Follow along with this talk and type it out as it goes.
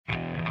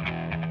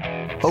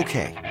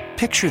Okay,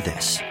 picture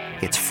this.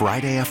 It's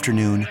Friday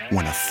afternoon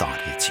when a thought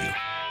hits you.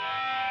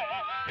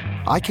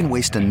 I can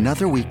waste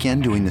another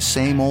weekend doing the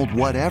same old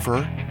whatever,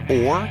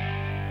 or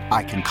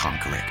I can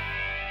conquer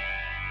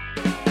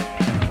it.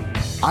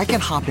 I can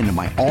hop into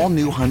my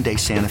all-new Hyundai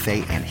Santa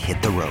Fe and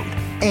hit the road.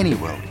 Any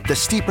road. The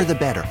steeper, the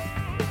better.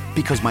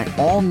 Because my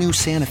all-new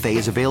Santa Fe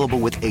is available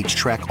with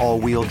H-Track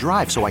all-wheel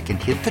drive, so I can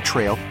hit the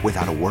trail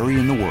without a worry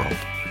in the world.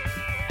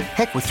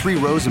 Heck, with 3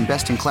 rows and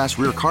best-in-class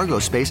rear cargo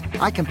space,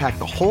 I can pack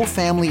the whole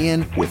family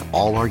in with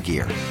all our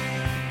gear.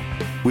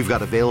 We've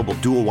got available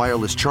dual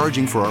wireless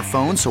charging for our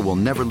phones, so we'll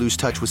never lose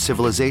touch with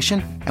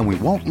civilization, and we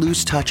won't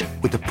lose touch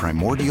with the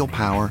primordial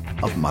power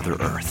of Mother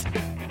Earth.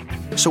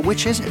 So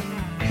which is it?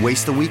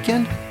 Waste the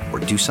weekend or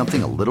do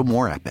something a little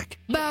more epic?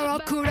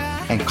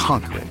 And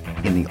conquer it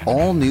in the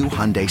all-new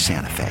Hyundai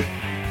Santa Fe.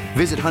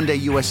 Visit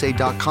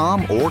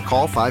HyundaiUSA.com or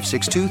call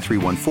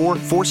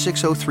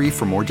 562-314-4603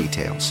 for more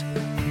details.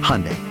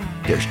 Hyundai,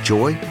 there's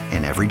joy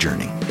in every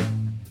journey.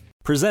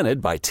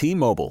 Presented by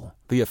T-Mobile,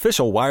 the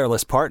official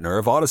wireless partner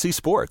of Odyssey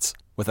Sports.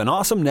 With an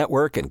awesome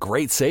network and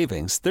great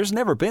savings, there's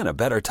never been a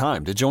better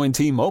time to join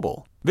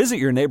T-Mobile. Visit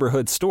your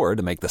neighborhood store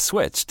to make the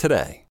switch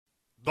today.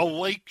 The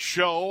Lake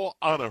Show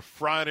on a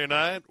Friday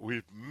night.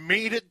 We've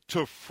made it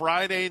to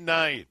Friday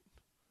night.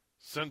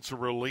 Sense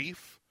of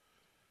relief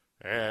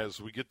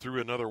as we get through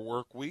another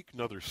work week,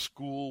 another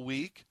school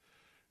week,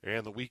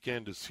 and the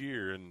weekend is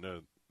here, and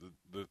the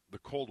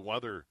cold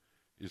weather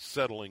is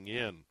settling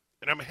in.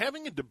 And I'm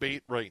having a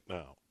debate right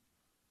now.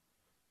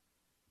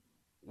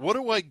 What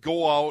do I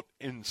go out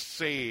and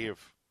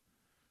save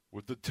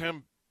with the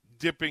temp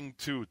dipping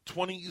to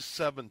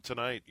 27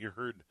 tonight? You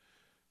heard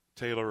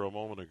Taylor a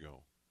moment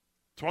ago.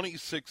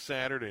 26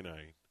 Saturday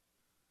night.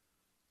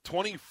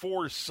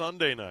 24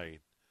 Sunday night.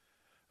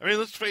 I mean,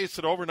 let's face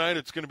it, overnight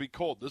it's going to be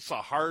cold. This is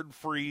a hard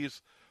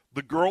freeze.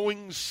 The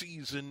growing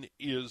season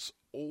is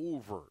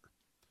over.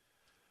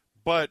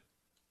 But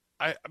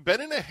I've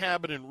been in a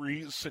habit in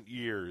recent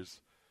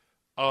years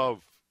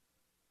of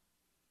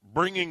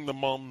bringing the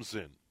mums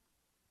in.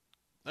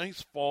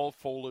 Nice fall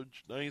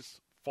foliage, nice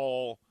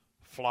fall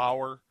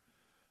flower.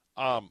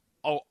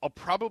 I'll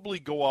probably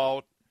go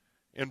out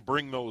and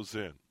bring those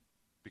in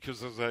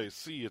because, as I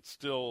see, it's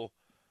still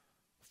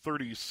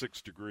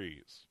 36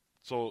 degrees.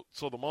 So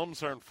the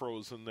mums aren't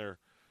frozen. They're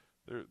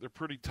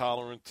pretty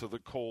tolerant to the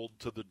cold,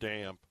 to the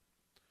damp,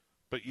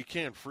 but you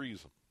can't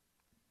freeze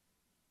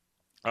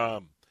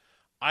them.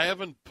 I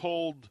haven't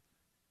pulled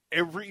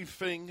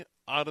everything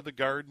out of the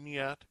garden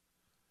yet,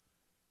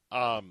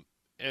 and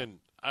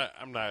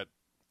I'm not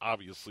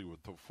obviously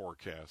with the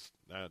forecast.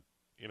 That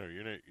you're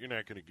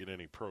not going to get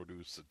any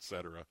produce,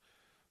 etc.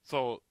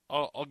 So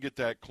I'll get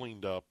that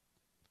cleaned up.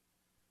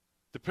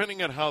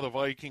 Depending on how the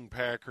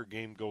Viking-Packer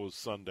game goes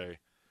Sunday,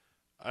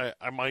 I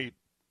might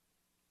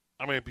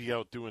be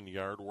out doing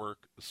yard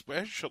work,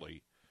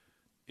 especially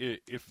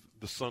if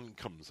the sun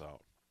comes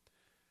out.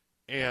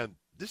 And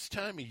this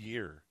time of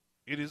year,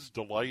 it is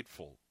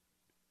delightful.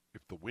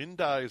 If the wind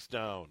dies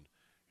down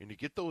and you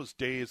get those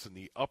days in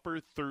the upper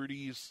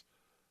 30s,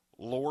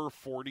 lower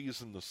 40s,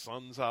 and the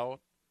sun's out,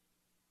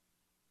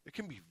 it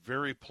can be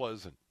very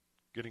pleasant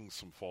getting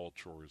some fall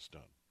chores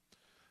done.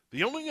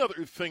 The only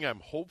other thing I'm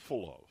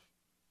hopeful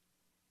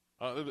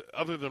of,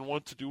 other than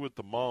what to do with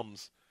the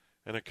mums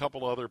and a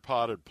couple other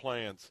potted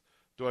plants,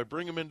 do I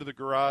bring them into the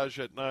garage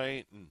at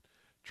night and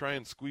try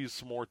and squeeze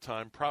some more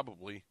time?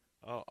 Probably.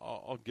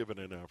 I'll give it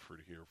an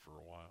effort here for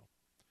a while.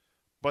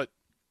 But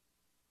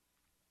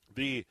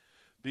the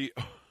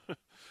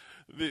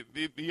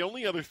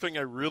only other thing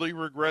I really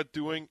regret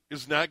doing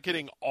is not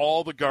getting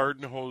all the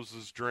garden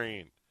hoses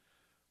drained.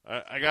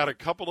 I got a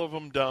couple of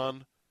them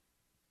done,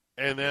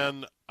 and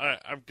then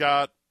I've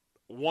got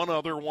one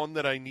other one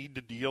that I need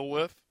to deal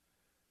with,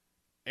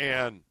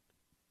 and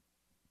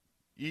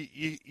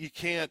you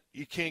can't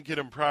get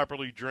them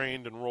properly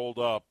drained and rolled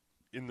up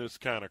in this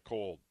kind of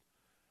cold.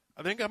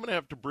 I think I'm going to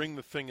have to bring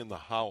the thing in the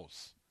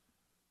house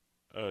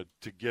to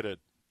get it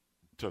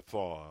to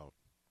thaw out.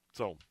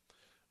 So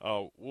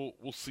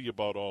we'll see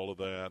about all of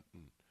that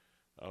and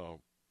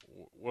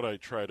what I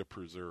try to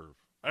preserve.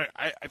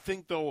 I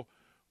think, though,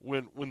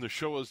 when the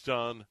show is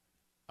done,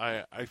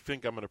 I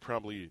think I'm going to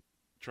probably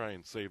try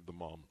and save the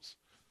mums.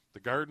 The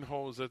garden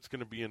hose, that's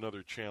going to be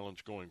another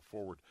challenge going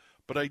forward.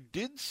 But I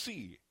did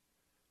see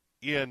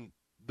in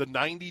the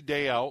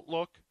 90-day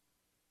outlook,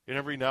 and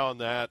every now and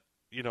that,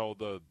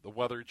 the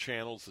weather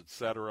channels,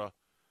 etc.,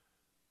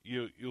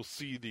 you'll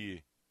see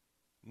the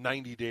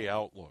 90-day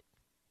outlook.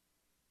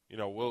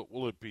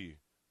 Will it be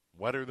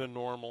wetter than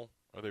normal?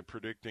 Are they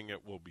predicting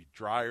it will be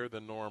drier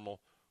than normal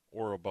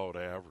or about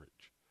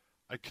average?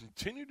 I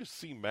continue to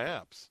see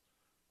maps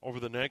over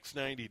the next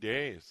 90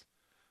 days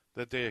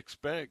that they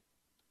expect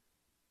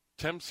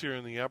temps here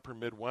in the upper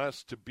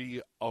Midwest to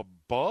be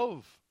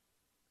above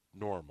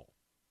normal.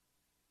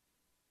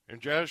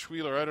 And Josh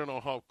Wheeler, I don't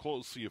know how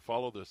closely you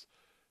follow this.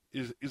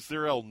 Is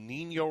there El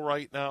Nino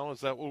right now?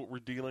 Is that what we're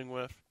dealing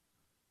with?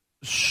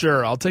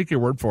 Sure, I'll take your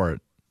word for it.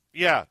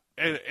 Yeah,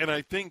 and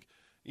I think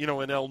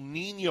an El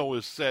Nino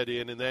is set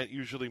in, and that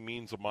usually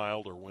means a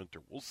milder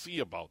winter. We'll see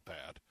about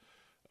that.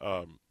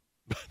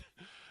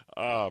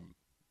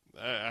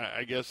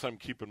 I guess I'm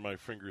keeping my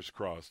fingers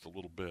crossed a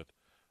little bit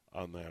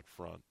on that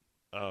front.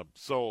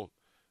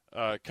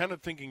 Kind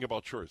of thinking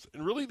about chores.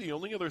 And really the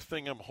only other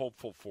thing I'm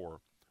hopeful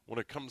for when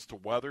it comes to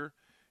weather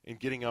and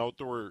getting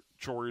outdoor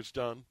chores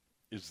done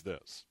is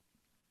this.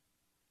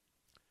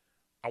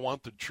 I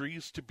want the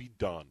trees to be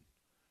done.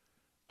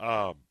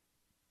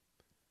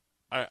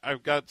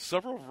 I've got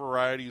several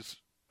varieties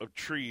of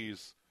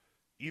trees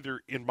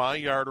either in my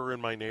yard or in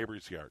my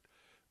neighbor's yard.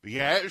 The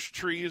ash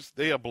trees,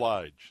 they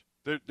oblige.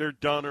 They're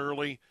done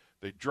early.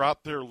 They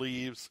drop their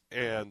leaves,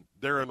 and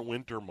they're in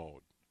winter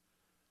mode.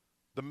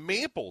 The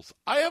maples,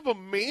 I have a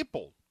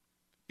maple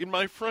in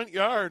my front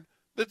yard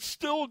that's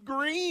still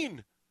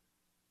green.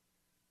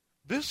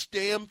 This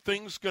damn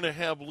thing's going to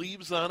have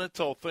leaves on it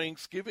till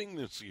Thanksgiving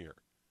this year.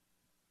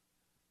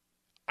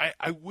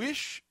 I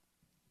wish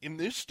in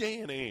this day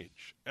and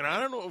age, and I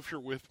don't know if you're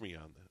with me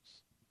on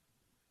this,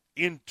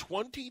 in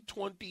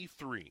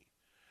 2023,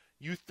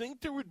 you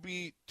think there would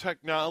be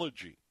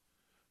technology,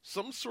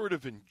 some sort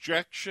of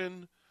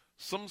injection,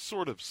 some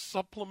sort of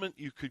supplement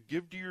you could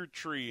give to your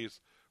trees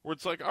where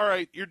it's like, all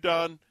right, you're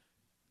done.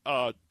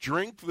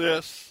 Drink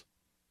this,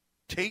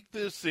 take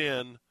this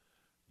in,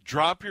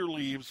 drop your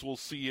leaves. We'll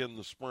see you in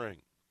the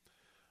spring.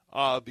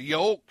 The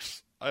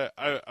oaks,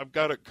 I've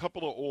got a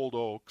couple of old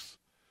oaks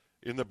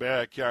in the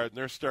backyard, and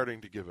they're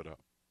starting to give it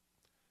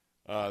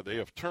up. They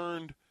have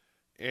turned,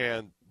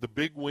 and the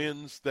big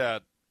winds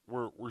that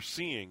we're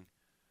seeing,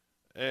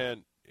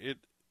 and it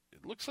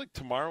looks like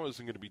tomorrow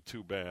isn't going to be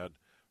too bad.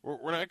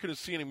 We're not going to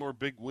see any more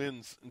big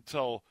winds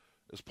until,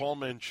 as Paul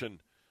mentioned,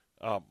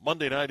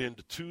 Monday night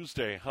into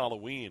Tuesday,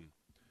 Halloween.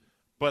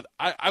 But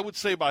I would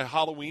say by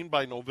Halloween,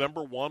 by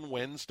November 1,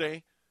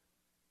 Wednesday,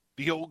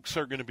 the oaks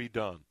are going to be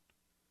done.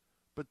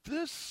 But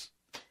this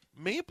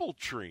maple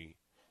tree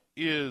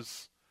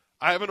is,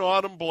 I have an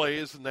autumn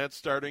blaze, and that's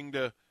starting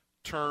to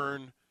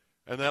turn,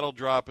 and that'll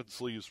drop its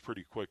leaves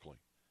pretty quickly.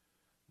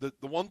 The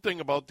one thing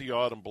about the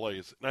autumn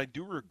blaze, and I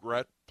do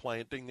regret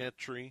planting that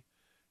tree,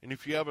 and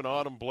if you have an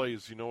autumn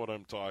blaze, you know what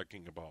I'm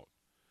talking about.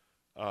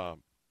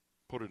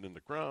 Put it in the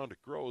ground,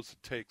 it grows,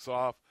 it takes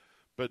off,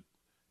 but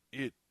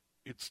it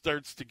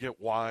starts to get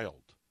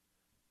wild.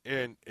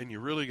 And you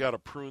really got to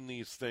prune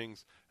these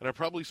things. And I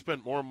probably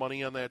spent more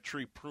money on that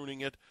tree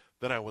pruning it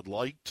than I would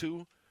like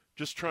to,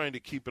 just trying to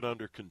keep it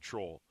under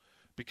control.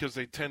 Because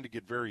they tend to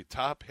get very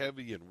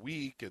top-heavy and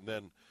weak, and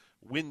then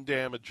wind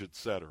damage,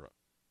 etc.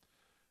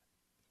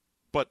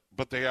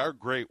 But they are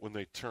great when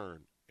they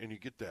turn, and you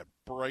get that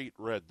bright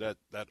red,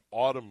 that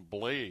autumn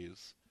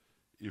blaze,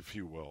 if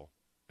you will.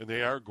 And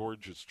they are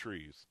gorgeous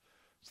trees.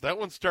 So that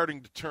one's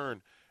starting to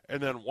turn,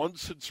 and then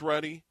once it's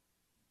ready,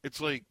 it's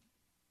like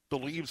the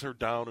leaves are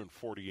down in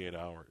 48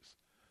 hours.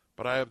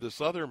 But I have this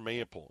other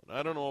maple, and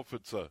I don't know if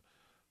it's a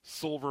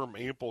silver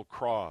maple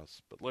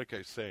cross, but like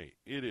I say,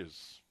 it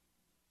is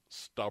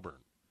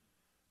stubborn.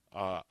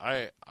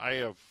 I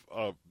have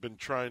been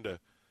trying to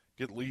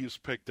get leaves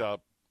picked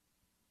up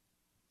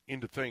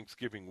into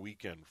Thanksgiving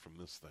weekend from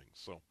this thing.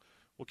 So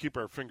we'll keep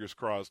our fingers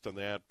crossed on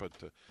that, but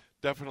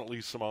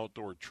definitely some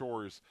outdoor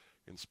chores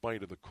in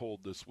spite of the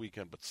cold this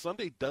weekend. But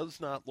Sunday does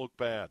not look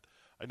bad.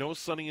 I know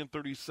sunny and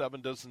 37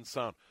 doesn't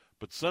sound,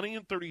 but sunny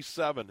and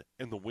 37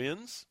 and the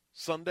winds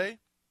Sunday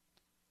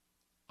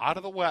out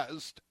of the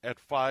west at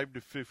 5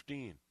 to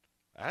 15.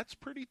 That's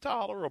pretty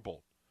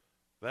tolerable.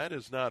 That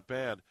is not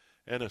bad.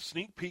 And a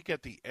sneak peek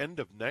at the end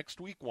of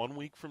next week, 1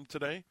 week from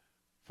today,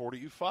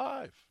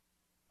 45.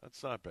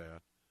 That's not bad.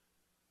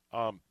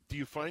 Do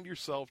you find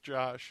yourself,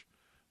 Josh,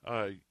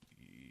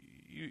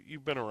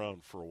 you've been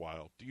around for a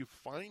while, do you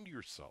find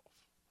yourself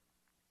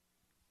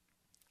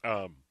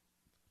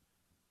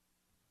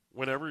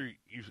whenever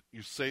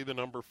you say the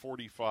number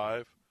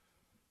 45,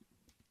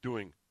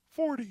 doing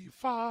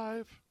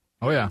 45?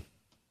 Oh, yeah.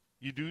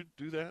 You do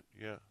that?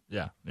 Yeah.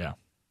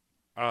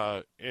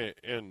 Yeah.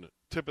 And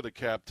tip of the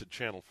cap to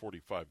Channel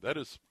 45. That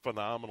is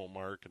phenomenal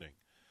marketing.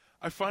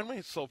 I find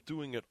myself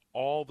doing it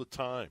all the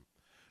time.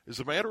 As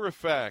a matter of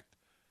fact,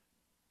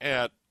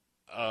 at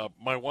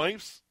my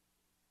wife's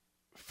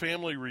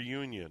family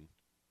reunion,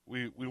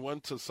 we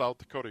went to South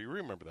Dakota. You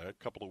remember that, a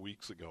couple of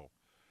weeks ago.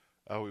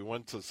 We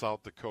went to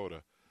South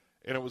Dakota.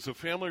 And it was a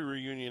family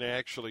reunion,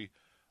 actually,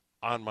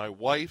 on my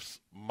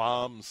wife's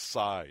mom's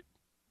side.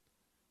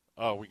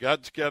 We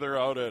got together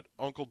out at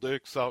Uncle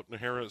Dick's out in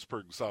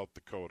Harrisburg, South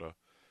Dakota,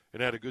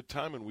 and had a good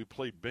time, and we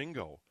played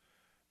bingo.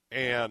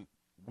 And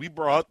we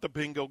brought the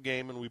bingo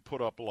game, and we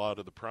put up a lot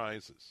of the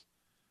prizes.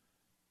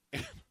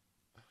 And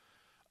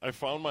I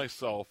found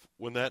myself,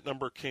 when that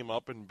number came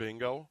up in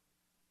bingo,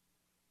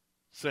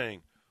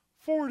 saying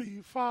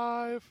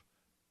 45.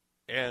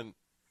 And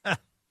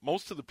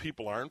most of the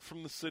people aren't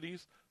from the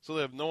cities, so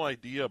they have no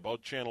idea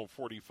about Channel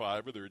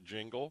 45 or their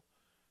jingle.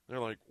 They're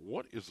like,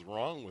 what is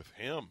wrong with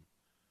him?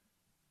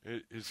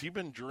 Has he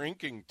been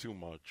drinking too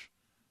much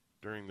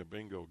during the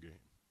bingo game?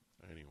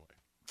 Anyway.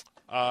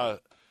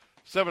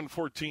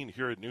 7:14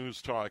 here at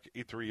News Talk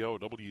 830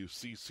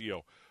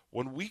 WCCO.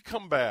 When we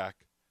come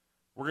back,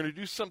 we're going to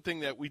do something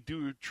that we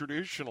do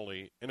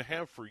traditionally and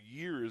have for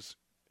years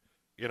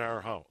in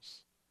our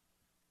house.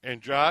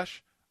 And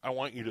Josh, I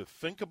want you to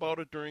think about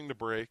it during the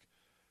break,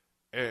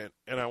 and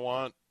I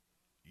want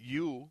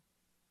you,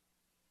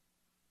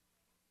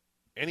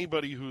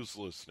 anybody who's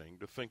listening,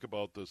 to think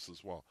about this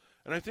as well.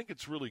 And I think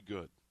it's really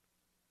good.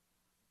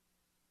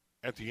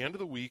 At the end of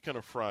the week on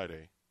a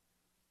Friday,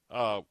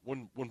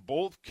 when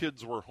both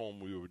kids were home,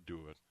 we would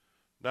do it.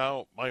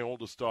 Now, my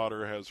oldest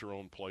daughter has her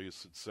own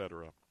place,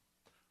 etc.,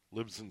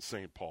 lives in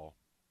St. Paul.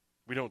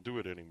 We don't do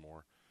it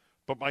anymore.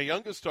 But my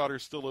youngest daughter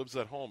still lives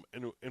at home,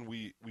 and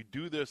we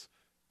do this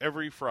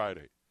every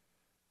Friday.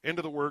 End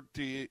of the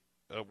workday,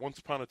 once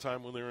upon a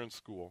time when they were in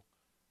school.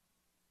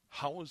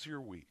 How was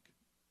your week?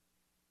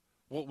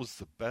 What was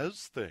the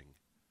best thing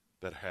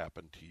that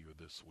happened to you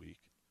this week?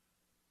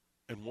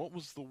 And what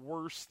was the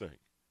worst thing?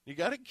 You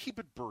got to keep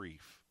it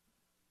brief.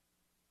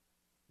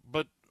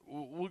 But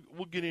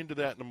we'll get into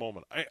that in a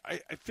moment. I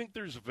think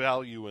there's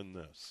value in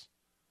this.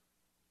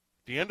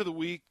 At the end of the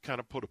week, kind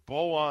of put a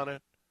bow on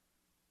it.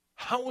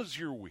 How was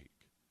your week?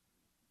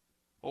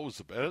 What was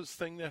the best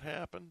thing that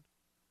happened?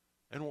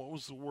 And what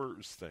was the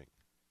worst thing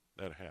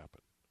that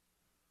happened?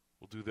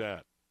 We'll do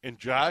that. And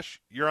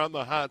Josh, you're on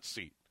the hot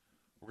seat.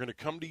 We're going to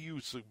come to you,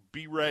 so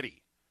be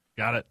ready.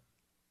 Got it.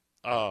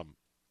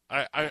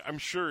 I'm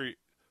sure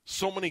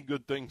so many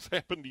good things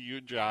happen to you,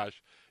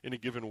 Josh, in a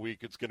given week.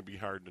 It's going to be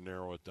hard to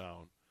narrow it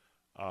down.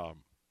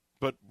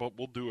 But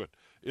we'll do it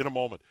in a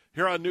moment.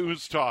 Here on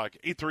News Talk,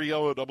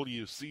 830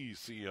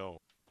 WCCO.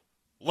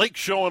 Lake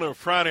Show on a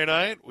Friday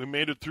night. We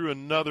made it through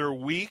another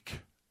week.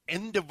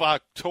 End of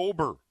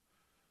October.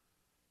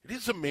 It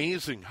is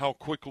amazing how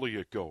quickly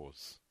it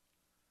goes.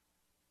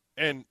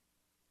 And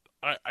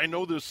I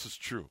know this is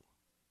true.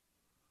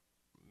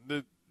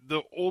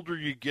 The older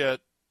you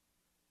get,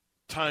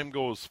 time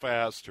goes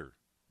faster.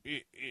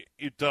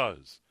 It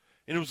does.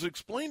 And it was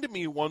explained to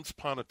me once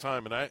upon a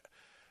time, and I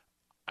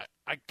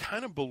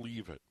kind of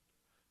believe it,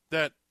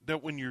 that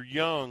when you're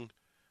young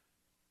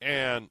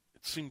and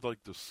it seemed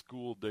like the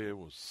school day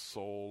was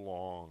so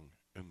long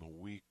and the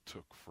week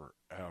took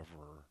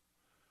forever,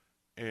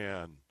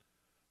 and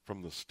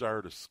from the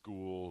start of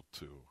school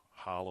to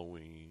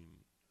Halloween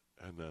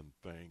and then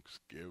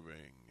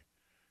Thanksgiving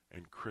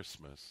and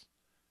Christmas,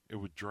 it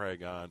would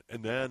drag on.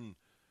 And then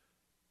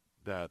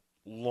that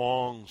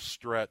long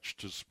stretch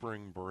to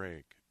spring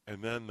break,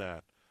 and then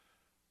that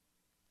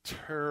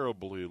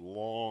terribly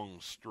long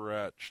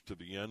stretch to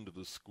the end of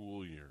the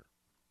school year.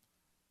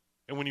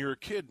 And when you're a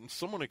kid, and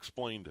someone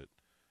explained it,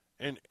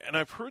 and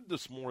I've heard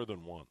this more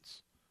than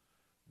once,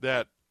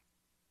 that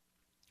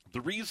the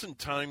reason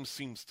time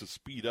seems to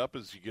speed up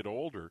as you get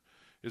older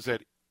is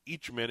that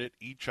each minute,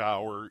 each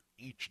hour,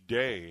 each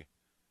day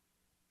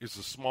is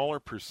a smaller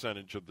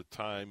percentage of the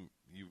time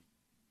you've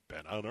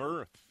been on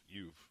Earth.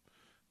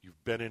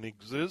 You've been in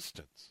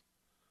existence.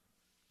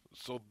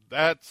 So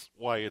that's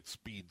why it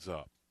speeds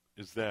up,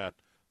 is that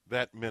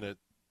minute,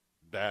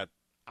 that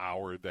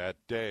hour, that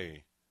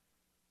day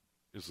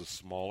is a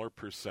smaller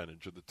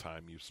percentage of the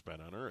time you've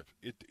spent on Earth.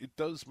 It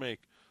does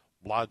make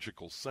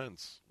logical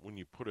sense when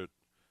you put it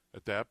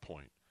at that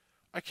point.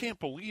 I can't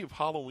believe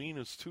Halloween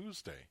is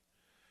Tuesday.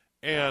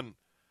 And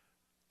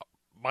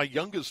my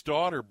youngest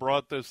daughter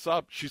brought this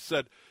up. She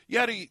said,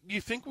 yeah, do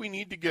you think we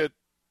need to get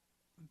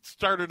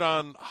started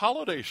on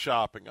holiday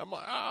shopping? I'm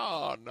like,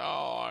 oh,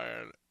 no.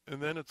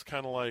 And then it's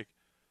kind of like,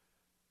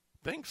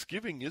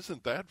 Thanksgiving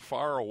isn't that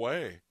far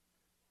away.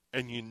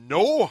 And you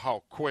know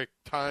how quick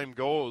time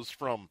goes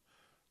from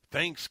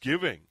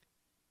Thanksgiving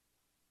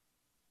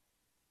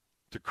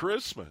to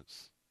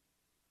Christmas.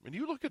 When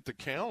you look at the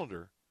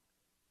calendar,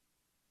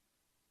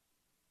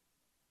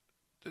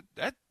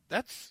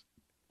 that's,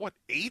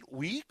 8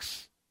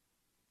 weeks?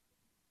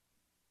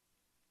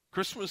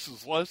 Christmas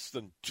is less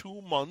than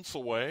 2 months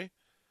away.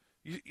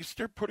 You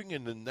start putting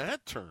it in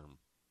that term,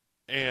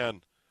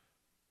 and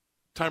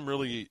time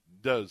really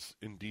does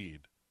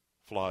indeed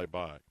fly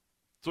by.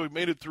 So we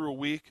made it through a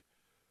week.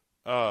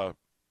 Once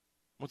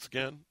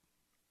again,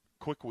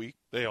 quick week.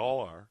 They all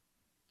are,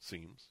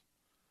 seems.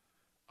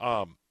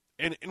 And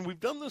we've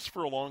done this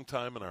for a long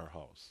time in our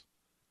house.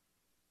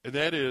 And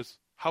that is,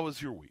 how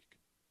was your week?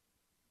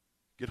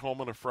 Get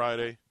home on a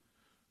Friday,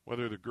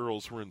 whether the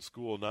girls were in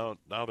school.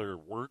 Now they're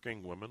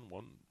working women.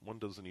 One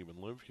doesn't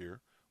even live here.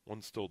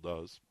 One still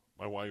does.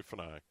 My wife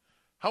and I.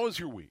 How was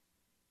your week?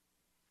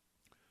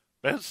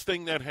 Best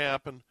thing that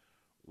happened,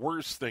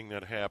 worst thing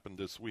that happened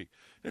this week.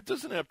 It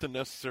doesn't have to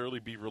necessarily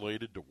be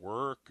related to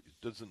work. It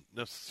doesn't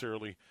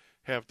necessarily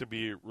have to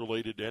be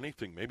related to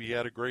anything. Maybe you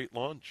had a great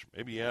lunch.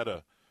 Maybe you had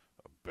a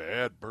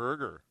bad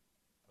burger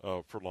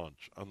for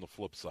lunch on the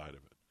flip side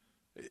of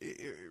it.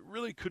 It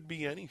really could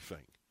be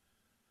anything.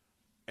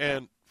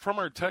 And from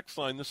our text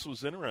line, this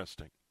was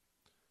interesting.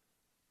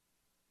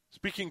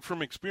 Speaking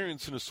from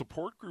experience in a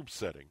support group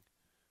setting,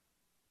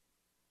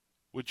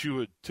 which you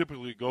would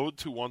typically go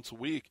to once a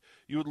week,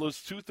 you would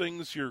list 2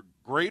 things you're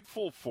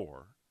grateful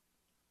for,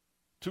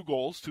 2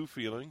 goals, 2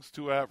 feelings,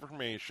 2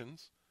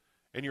 affirmations,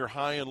 and your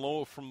high and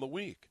low from the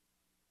week.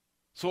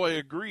 So I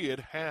agree it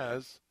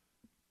has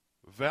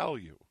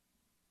value.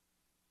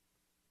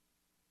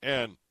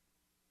 And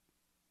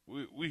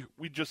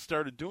we just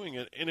started doing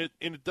it, and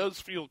it does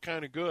feel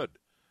kind of good,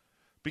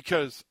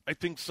 because I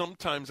think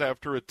sometimes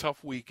after a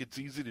tough week, it's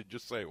easy to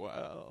just say,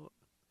 well,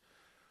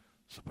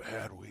 it's a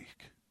bad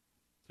week.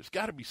 There's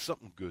got to be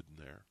something good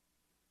in there.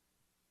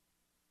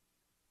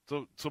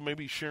 So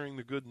maybe sharing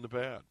the good and the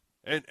bad.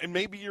 And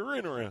maybe you're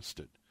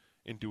interested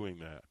in doing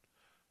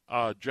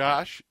that.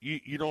 Josh,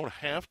 you don't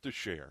have to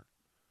share.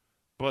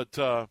 But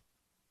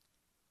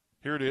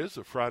here it is,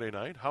 a Friday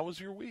night. How was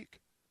your week?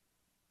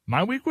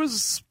 My week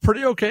was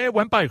pretty okay. It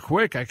went by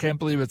quick. I can't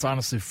believe it's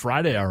honestly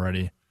Friday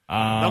already.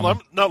 Now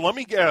let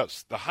me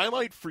guess. The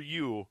highlight for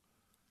you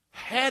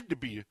had to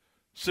be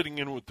sitting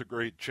in with the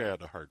great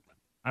Chad Hartman.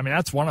 I mean,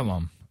 that's one of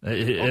them.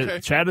 Okay.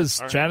 Chad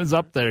is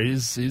up there.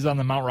 He's on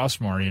the Mount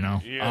Rushmore, you know.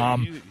 Yeah,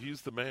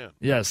 he's the man.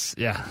 Yes,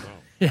 yeah,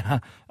 Oh.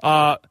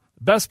 yeah.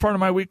 Best part of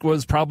my week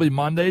was probably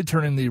Monday,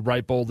 turning the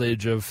ripe old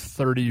age of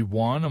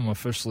 31. I'm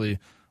officially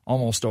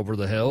almost over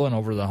the hill and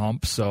over the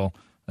hump, so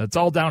it's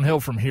all downhill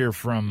from here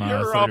from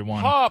You're 31.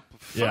 a pup,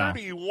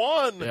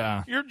 31.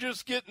 Yeah. You're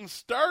just getting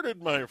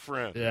started, my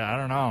friend. Yeah, I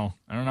don't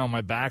know.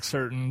 My back's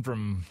hurting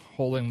from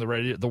holding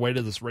the weight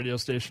of this radio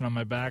station on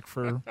my back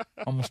for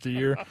almost a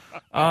year.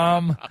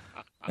 Well,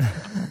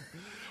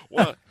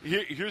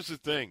 here's the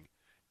thing.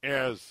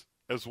 As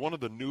one of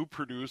the new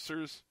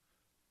producers,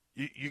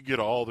 you get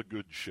all the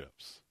good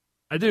shifts.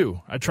 I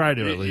do. I try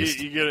to, at least.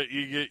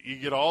 You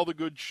get all the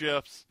good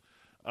shifts.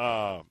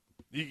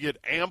 You get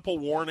ample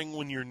warning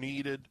when you're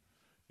needed.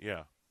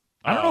 Yeah.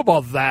 I don't know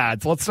about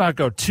that. Let's not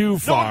go too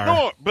far.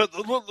 No, but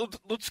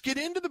let's get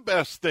into the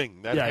best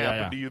thing that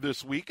happened Yeah. to you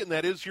this week, and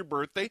that is your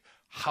birthday.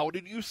 How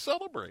did you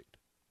celebrate?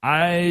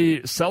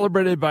 I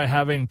celebrated by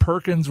having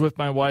Perkins with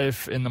my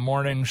wife in the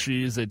morning.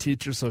 She's a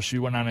teacher, so she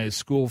went on a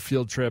school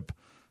field trip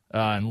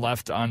and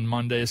left on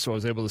Monday, so I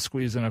was able to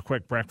squeeze in a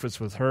quick breakfast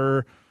with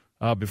her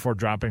before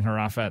dropping her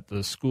off at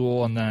the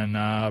school, and then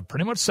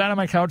pretty much sat on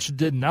my couch,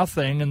 did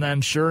nothing, and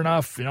then sure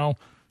enough,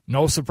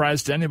 no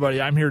surprise to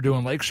anybody, I'm here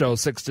doing Lake Show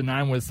 6 to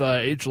 9 with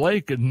H.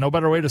 Lake, and no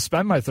better way to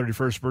spend my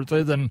 31st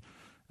birthday than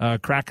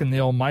cracking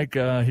the old mic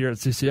here at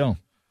CCO.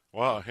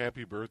 Wow,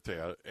 happy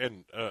birthday.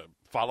 And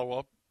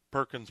follow-up,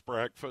 Perkins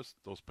breakfast,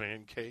 those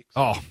pancakes.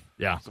 Oh,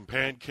 yeah. Some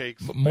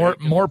pancakes.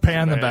 More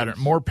pan the eggs. better.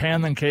 More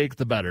pan than cake,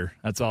 the better.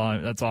 That's all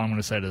I'm going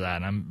to say to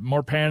that. I'm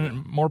more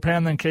pan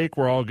than cake.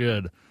 We're all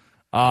good.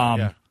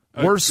 Yeah.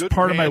 Worst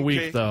part of my pancake.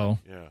 week, though.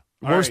 Yeah.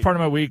 Worst part of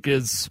my week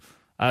is,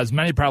 as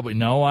many probably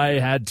know, I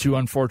had to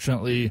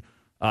unfortunately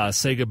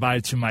say goodbye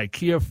to my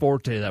Kia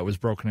Forte that was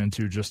broken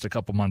into just a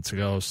couple months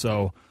ago.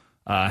 So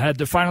I had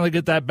to finally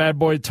get that bad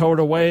boy towed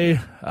away.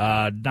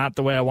 Not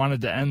the way I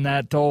wanted to end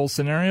that whole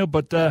scenario,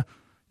 but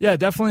yeah,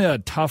 definitely a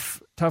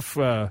tough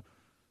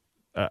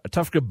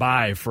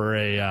goodbye for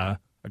a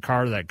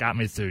car that got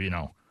me through,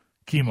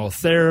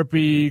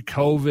 chemotherapy,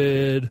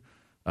 COVID,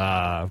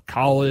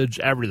 college,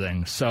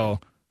 everything. So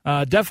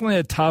definitely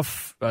a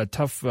tough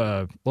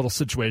little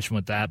situation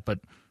with that. But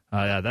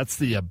yeah, that's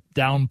the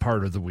down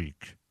part of the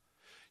week.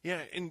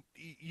 Yeah, and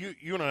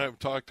you and I have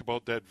talked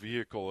about that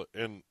vehicle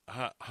and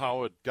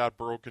how it got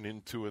broken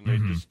into, and they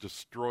just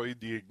destroyed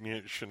the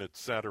ignition,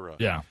 etc.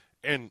 Yeah,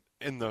 and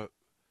the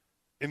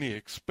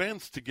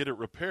expense to get it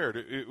repaired,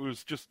 it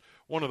was just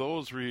one of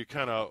those where you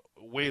kind of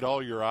weighed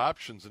all your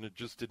options, and it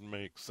just didn't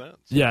make sense.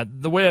 Yeah,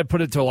 the way I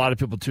put it to a lot of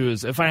people, too,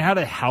 is if I had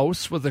a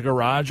house with a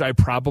garage, I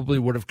probably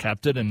would have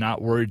kept it and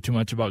not worried too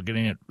much about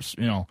getting it,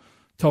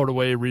 towed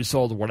away,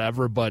 resold, or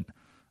whatever. But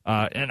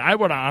and I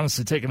would have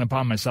honestly taken it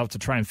upon myself to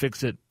try and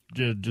fix it,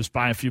 just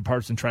buy a few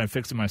parts and try and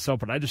fix it myself.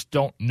 But I just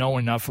don't know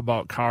enough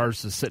about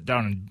cars to sit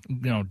down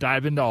and,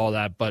 dive into all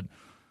that. But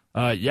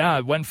yeah,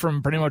 it went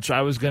from pretty much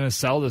I was going to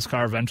sell this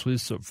car eventually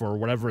for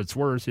whatever it's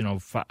worth,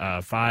 $5,000,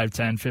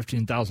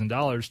 $10,000,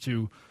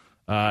 $15,000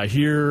 to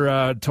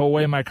here tow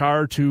away my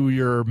car to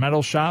your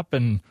metal shop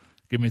and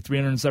give me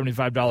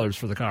 $375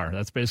 for the car.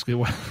 That's basically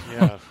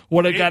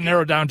what it got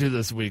narrowed down to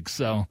this week.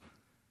 So,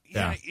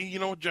 yeah.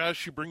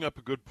 Josh, you bring up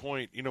a good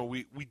point.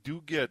 We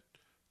do get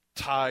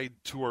tied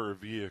to our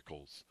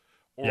vehicles,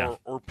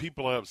 or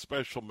people have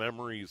special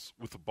memories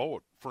with a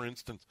boat. For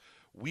instance,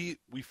 we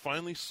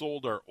finally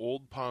sold our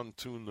old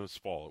pontoon this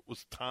fall. It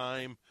was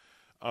time.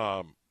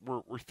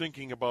 We're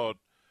thinking about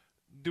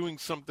doing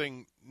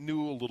something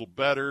new, a little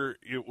better.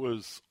 It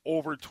was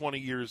over 20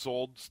 years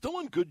old, still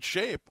in good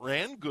shape,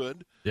 ran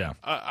good. Yeah.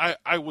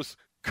 I was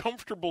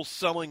comfortable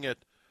selling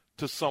it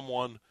to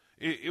someone.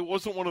 It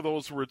wasn't one of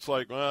those where it's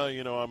like, well,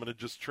 I'm going to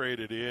just trade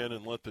it in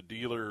and let the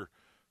dealer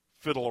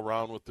fiddle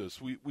around with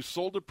this. We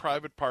sold a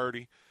private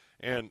party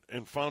and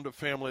found a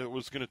family that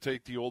was going to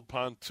take the old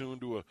pontoon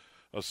to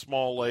a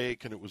small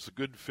lake, and it was a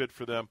good fit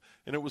for them,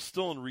 and it was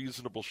still in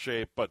reasonable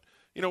shape. But,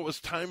 it was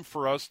time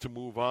for us to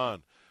move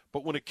on.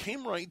 But when it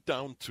came right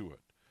down to it,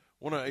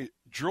 when I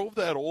drove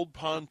that old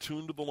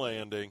pontoon to the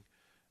landing,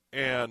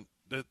 and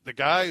the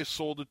guy who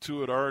sold it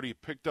to had already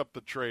picked up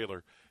the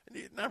trailer, and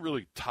it's not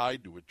really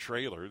tied to a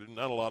trailer. There's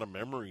not a lot of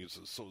memories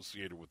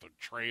associated with a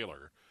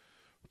trailer.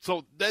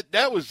 So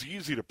that was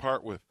easy to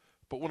part with.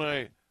 But when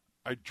I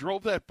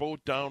drove that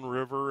boat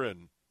downriver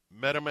and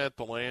met him at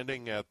the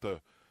landing at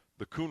the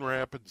Coon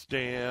Rapids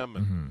Dam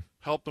and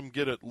helped him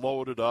get it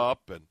loaded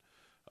up, and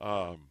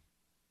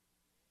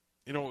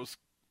it was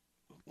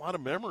a lot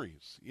of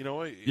memories.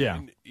 Yeah.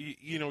 And,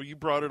 you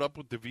brought it up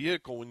with the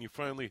vehicle when you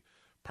finally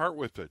part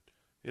with it.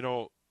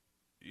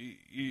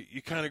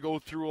 You kind of go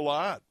through a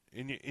lot,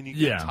 and you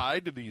get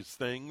tied to these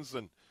things,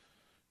 and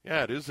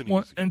yeah, it isn't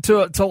easy. And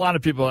to a lot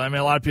of people, I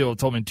mean, a lot of people have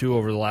told me too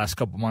over the last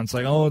couple months,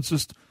 like, oh, it's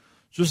just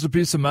a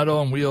piece of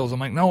metal and wheels. I'm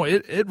like, no,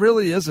 it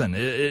really isn't.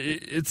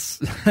 It's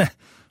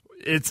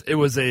it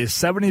was a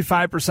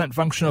 75%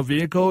 functional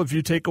vehicle. If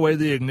you take away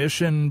the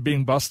ignition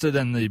being busted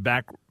and the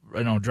back,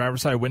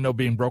 driver's side window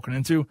being broken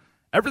into,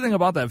 everything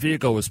about that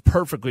vehicle was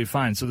perfectly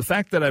fine. So the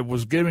fact that I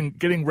was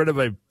getting rid of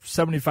a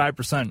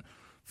 75%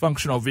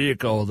 functional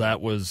vehicle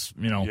that was,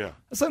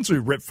 essentially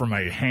ripped from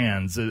my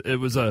hands, it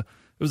was a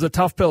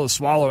tough pill to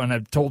swallow. And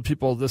I've told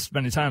people this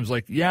many times,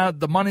 like, yeah,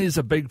 the money is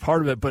a big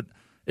part of it, but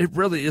it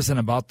really isn't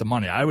about the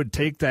money. I would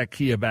take that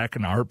Kia back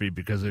in a heartbeat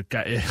because it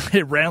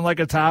ran like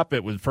a top.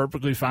 It was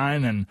perfectly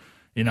fine, and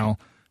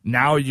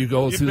now you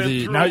go You've through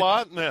been through a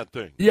lot in that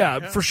thing.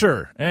 Yeah, for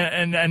sure.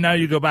 And now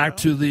you go back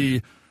to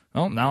the.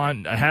 Well, now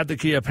I had the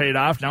Kia paid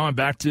off. Now I'm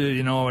back to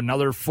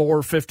another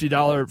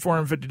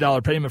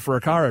 $450 payment for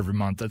a car every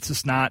month. That's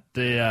just not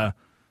a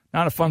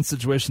fun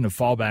situation to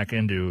fall back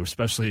into,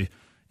 especially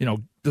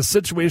the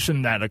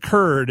situation that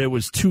occurred. It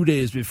was 2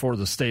 days before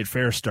the state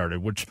fair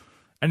started, which.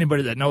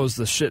 Anybody that knows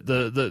the shifts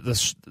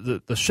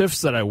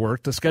that I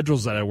worked, the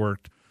schedules that I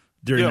worked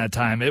during that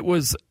time, it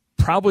was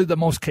probably the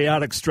most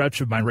chaotic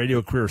stretch of my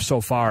radio career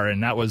so far,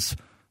 and that was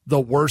the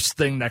worst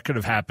thing that could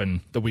have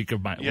happened the week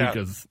of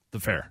the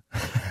fair.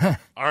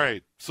 All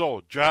right,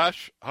 so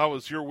Josh, how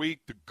was your week?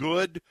 The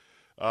good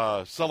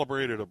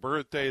celebrated a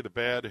birthday. The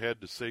bad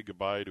had to say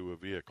goodbye to a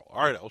vehicle.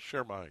 All right, I'll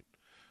share mine.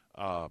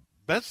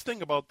 Best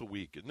thing about the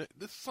week, and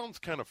this sounds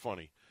kind of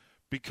funny,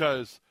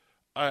 because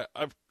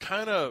I've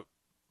kind of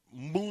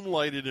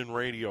moonlighted in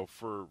radio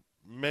for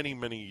many,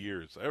 many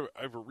years. I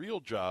have a real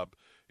job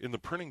in the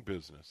printing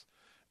business,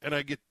 and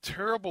I get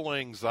terrible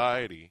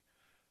anxiety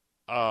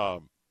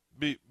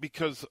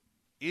because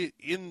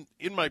in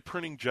my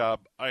printing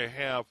job, I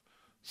have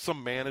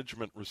some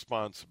management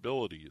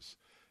responsibilities,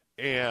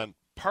 and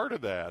part of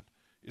that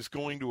is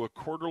going to a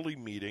quarterly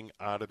meeting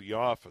out of the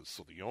office.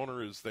 So the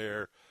owner is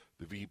there,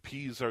 the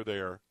VPs are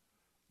there,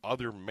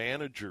 other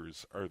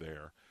managers are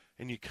there,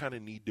 and you kind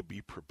of need to be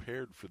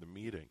prepared for the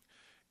meeting.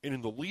 And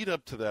in the lead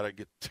up to that, I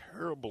get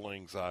terrible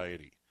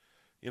anxiety.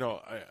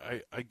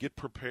 I get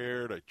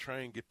prepared. I try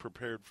and get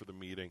prepared for the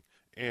meeting.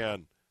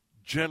 And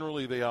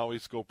generally, they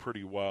always go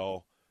pretty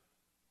well.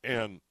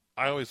 And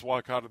I always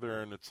walk out of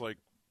there, and it's like,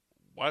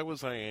 why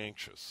was I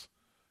anxious?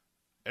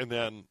 And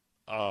then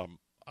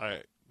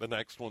the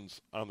next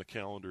one's on the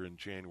calendar in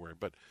January.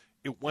 But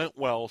it went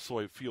well, so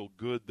I feel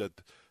good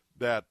that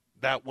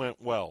went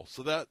well.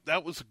 So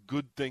that was a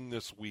good thing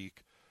this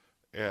week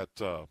at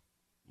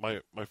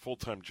my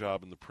full-time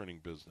job in the printing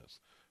business.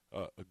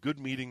 A good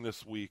meeting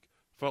this week.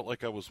 Felt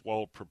like I was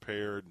well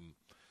prepared and,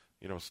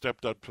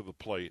 stepped up to the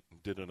plate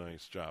and did a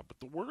nice job. But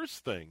the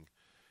worst thing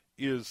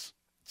is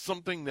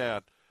something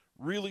that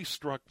really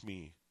struck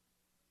me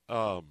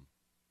and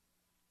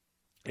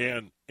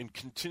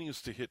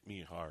continues to hit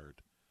me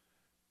hard.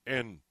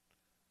 And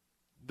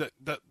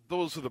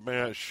those are the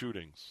mass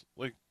shootings,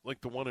 like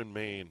the one in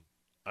Maine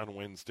on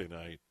Wednesday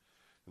night,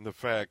 and the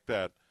fact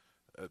that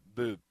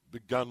the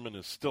gunman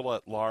is still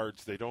at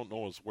large. They don't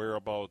know his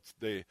whereabouts.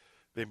 They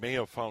may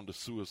have found a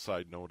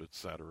suicide note,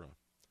 etc.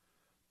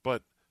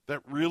 But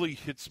that really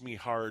hits me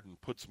hard and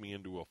puts me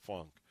into a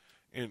funk.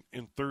 And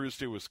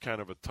Thursday was kind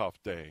of a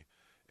tough day.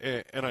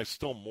 And I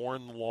still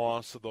mourn the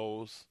loss of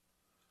those.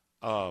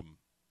 But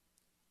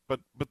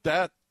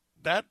that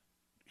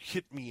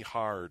hit me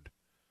hard.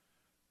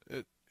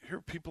 Here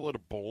are people at a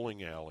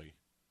bowling alley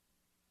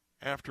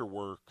after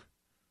work.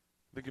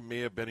 I think it may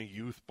have been a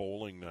youth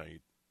bowling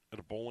night at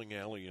a bowling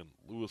alley in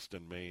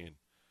Lewiston, Maine. And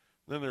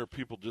then there are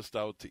people just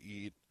out to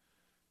eat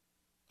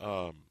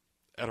at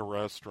a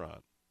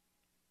restaurant.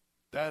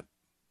 That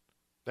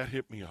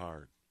hit me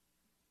hard.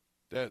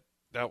 That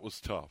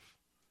was tough.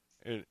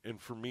 And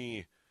for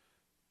me,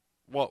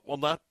 well,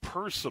 not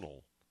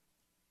personal,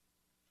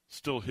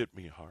 still hit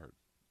me hard.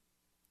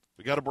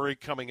 We got a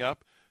break coming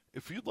up.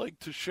 If you'd like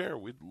to share,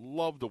 we'd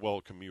love to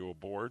welcome you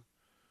aboard.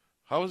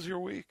 How was your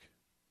week?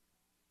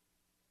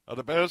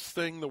 The best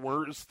thing, the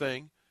worst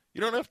thing. You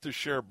don't have to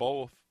share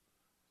both.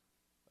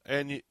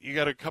 And you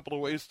got a couple of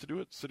ways to do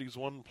it. Cities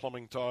 1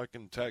 Plumbing Talk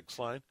and text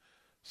line,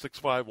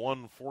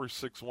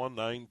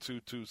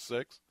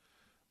 651-461-9226.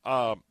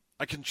 I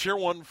can share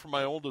one from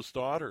my oldest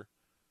daughter,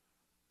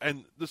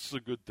 and this is a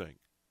good thing.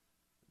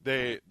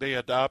 They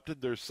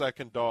adopted their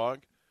second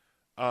dog,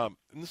 and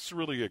this is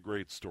really a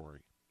great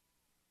story,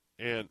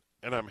 and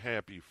I'm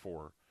happy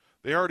for her.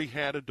 They already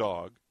had a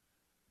dog,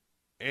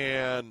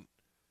 and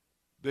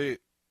they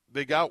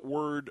got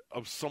word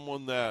of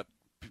someone that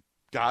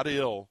got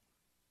ill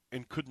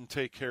and couldn't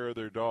take care of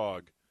their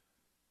dog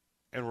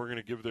and were going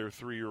to give their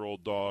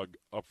 3-year-old dog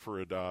up for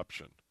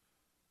adoption.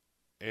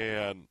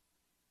 And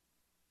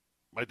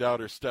my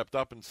daughter stepped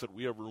up and said,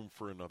 we have room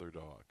for another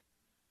dog.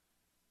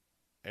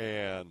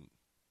 And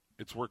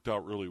it's worked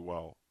out really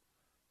well.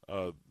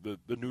 The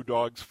new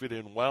dogs fit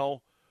in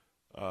well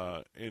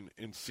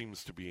and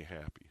seems to be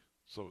happy.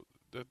 So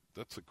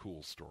that's a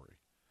cool story.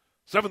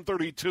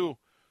 7:32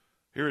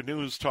 here at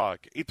News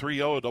Talk,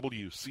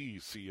 830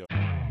 WCCO.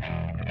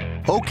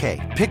 Okay,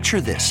 picture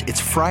this. It's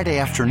Friday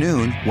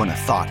afternoon when a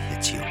thought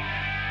hits you.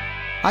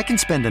 I can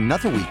spend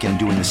another weekend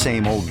doing the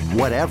same old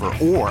whatever,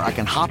 or I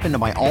can hop into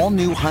my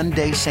all-new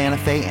Hyundai Santa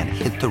Fe and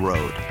hit the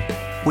road.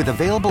 With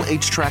available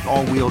H-Track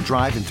all-wheel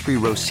drive and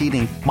 3-row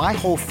seating, my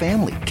whole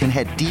family can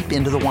head deep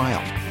into the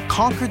wild.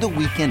 Conquer the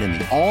weekend in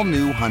the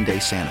all-new Hyundai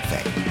Santa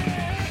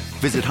Fe.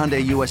 Visit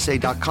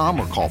HyundaiUSA.com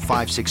or call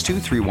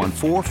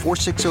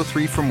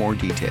 562-314-4603 for more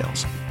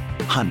details.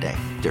 Hyundai,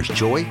 there's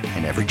joy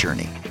in every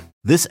journey.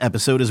 This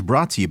episode is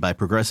brought to you by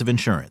Progressive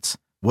Insurance.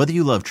 Whether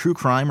you love true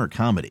crime or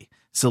comedy,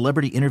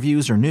 celebrity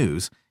interviews or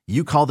news,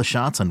 you call the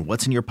shots on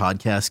what's in your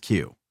podcast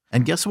queue.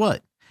 And guess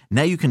what?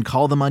 Now you can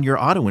call them on your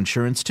auto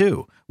insurance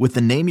too with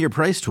the Name Your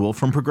Price tool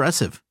from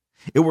Progressive.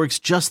 It works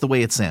just the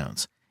way it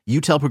sounds. You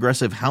tell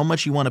Progressive how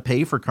much you want to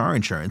pay for car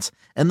insurance,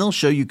 and they'll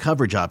show you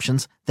coverage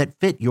options that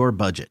fit your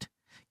budget.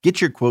 Get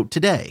your quote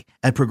today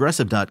at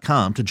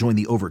Progressive.com to join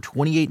the over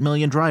 28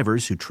 million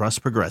drivers who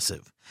trust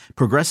Progressive.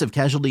 Progressive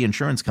Casualty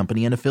Insurance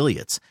Company and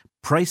Affiliates.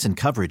 Price and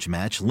coverage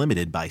match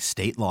limited by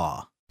state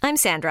law. I'm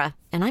Sandra,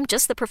 and I'm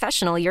just the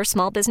professional your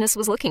small business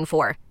was looking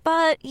for.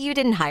 But you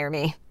didn't hire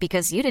me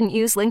because you didn't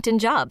use LinkedIn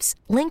Jobs.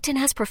 LinkedIn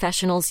has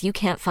professionals you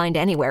can't find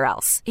anywhere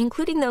else,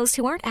 including those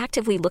who aren't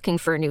actively looking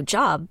for a new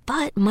job,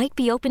 but might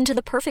be open to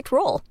the perfect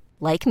role,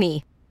 like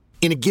me.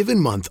 In a given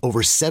month,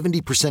 over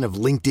 70% of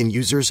LinkedIn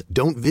users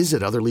don't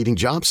visit other leading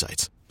job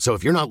sites. So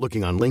if you're not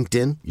looking on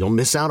LinkedIn, you'll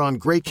miss out on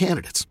great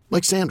candidates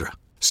like Sandra.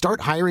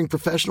 Start hiring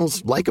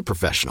professionals like a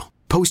professional.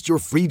 Post your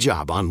free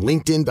job on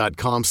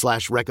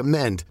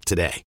linkedin.com/recommend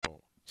today.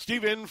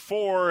 Steve in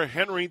for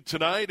Henry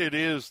tonight. It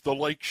is the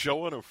Lake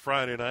Show on a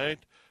Friday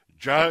night.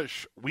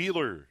 Josh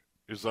Wheeler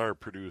is our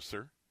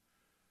producer.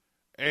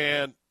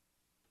 And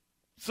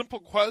simple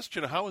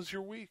question, how was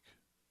your week?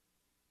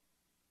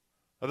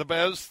 The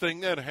best thing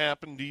that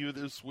happened to you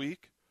this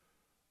week?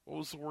 What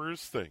was the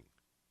worst thing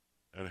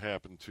that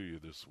happened to you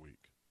this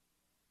week?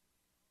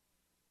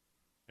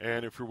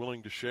 And if you're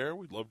willing to share,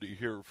 we'd love to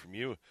hear from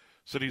you.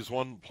 Cities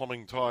 1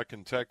 Plumbing Talk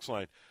and Text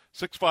Line,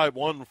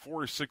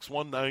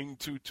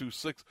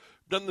 651-461-9226.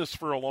 Done this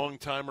for a long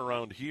time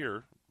around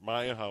here,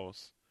 my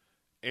house,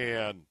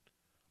 and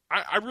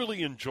I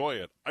really enjoy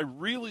it. I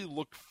really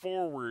look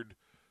forward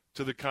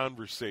to the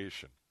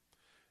conversation.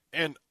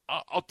 And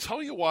I'll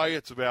tell you why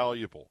it's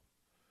valuable.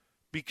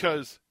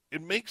 Because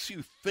it makes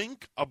you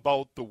think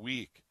about the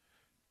week.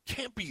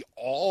 Can't be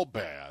all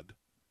bad.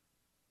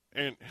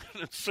 And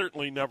it's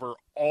certainly never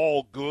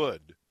all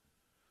good.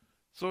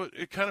 So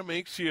it kind of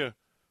makes you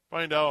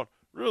find out,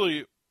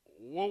 really,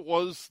 what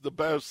was the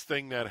best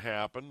thing that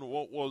happened?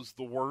 What was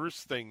the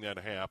worst thing that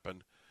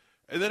happened?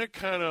 And then it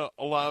kind of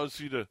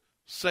allows you to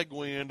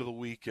segue into the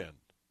weekend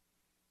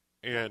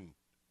and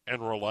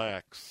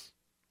relax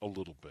a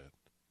little bit.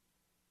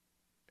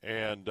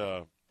 And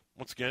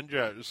once again,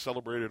 just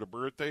celebrated a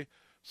birthday,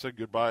 said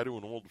goodbye to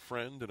an old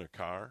friend in a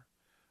car.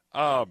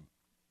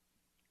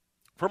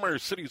 From our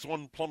Cities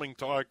 1 Plumbing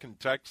Talk and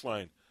Text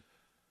Line,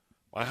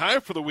 my high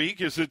for the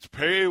week is it's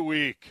pay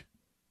week.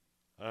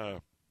 I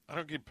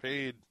don't get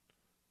paid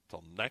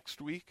till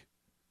next week.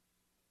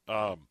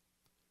 And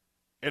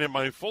in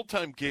my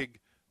full-time gig,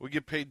 we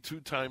get paid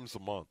 2 times a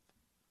month.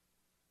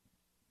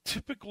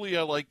 Typically,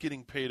 I like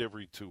getting paid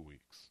every 2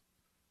 weeks.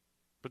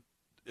 But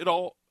it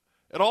all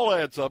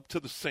adds up to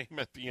the same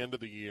at the end of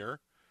the year.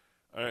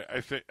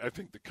 I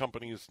think the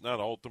company is not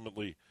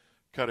ultimately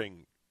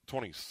cutting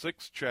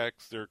 26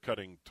 checks. They're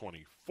cutting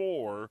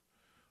 24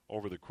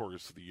 over the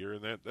course of the year,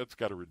 and that's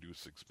got to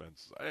reduce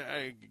expenses.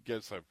 I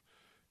guess I've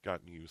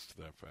gotten used to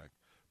that fact.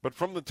 But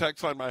from the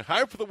text line, my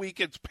high for the week,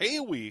 it's pay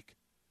week.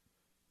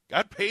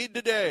 Got paid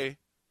today.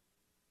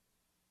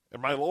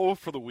 And my low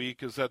for the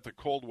week is that the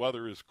cold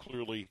weather is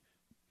clearly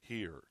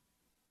here.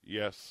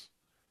 Yes,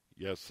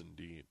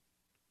 indeed.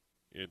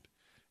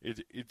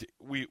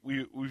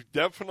 We've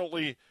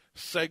definitely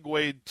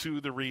segued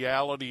to the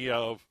reality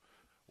of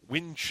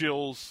wind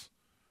chills,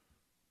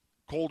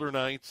 colder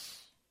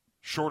nights,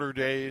 shorter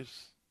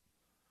days.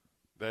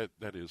 That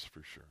is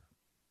for sure.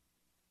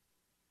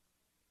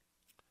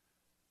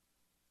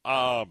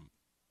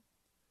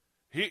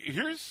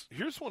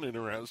 Here's one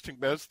interesting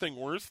best thing,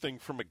 worst thing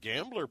from a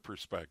gambler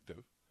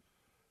perspective.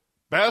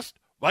 Best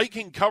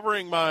Viking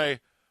covering my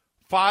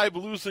 5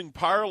 losing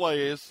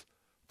parlays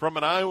from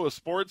an Iowa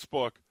sports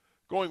book.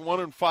 Going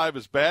 1-5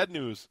 is bad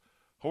news.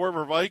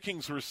 However,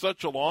 Vikings were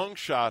such a long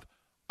shot,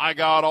 I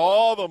got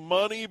all the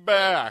money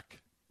back.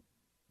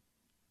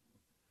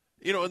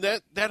 You know, and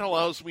that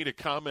allows me to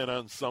comment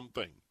on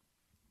something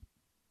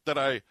that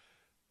I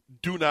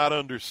do not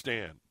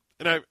understand.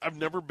 And I've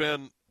never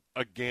been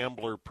a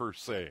gambler per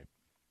se.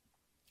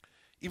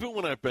 even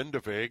when I've been to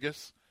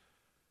Vegas,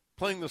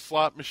 playing the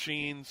slot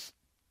machines,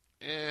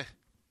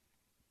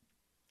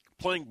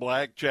 playing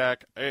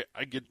blackjack,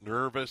 I get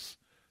nervous.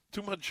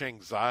 Too much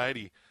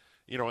anxiety.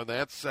 In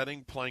that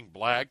setting, playing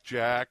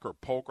blackjack or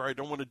poker, I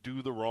don't want to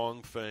do the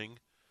wrong thing.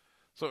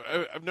 So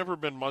I've never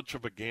been much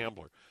of a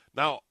gambler.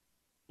 Now,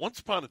 once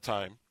upon a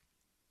time,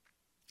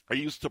 I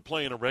used to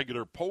play in a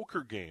regular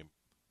poker game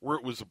where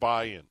it was a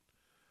buy-in.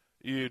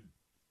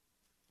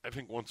 I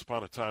think once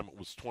upon a time it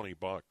was $20.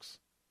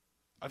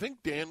 I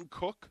think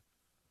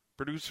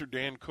producer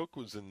Dan Cook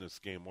was in this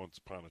game once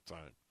upon a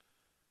time.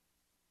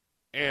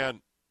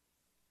 And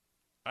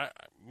I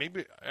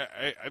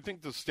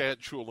think the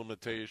statute of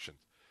limitations,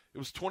 it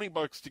was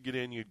 $20 to get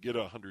in, you'd get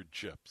 100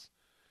 chips.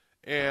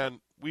 And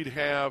we'd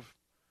have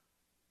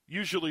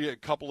usually a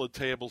couple of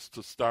tables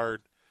to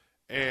start,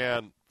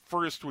 and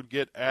first would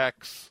get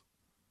X,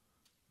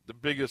 the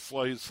biggest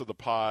slice of the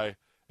pie,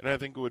 and I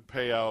think it would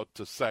pay out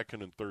to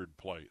second and third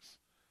place.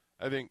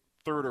 I think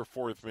third or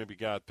fourth maybe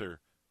got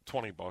their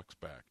 $20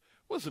 back.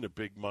 It wasn't a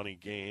big money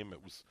game.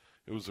 It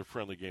was a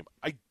friendly game.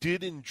 I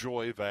did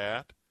enjoy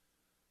that,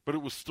 but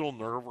it was still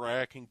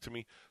nerve-wracking to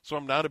me, so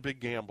I'm not a big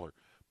gambler.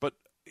 But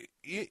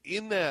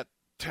in that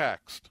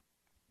text,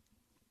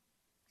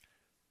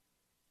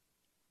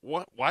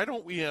 why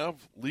don't we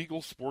have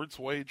legal sports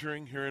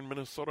wagering here in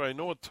Minnesota? I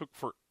know it took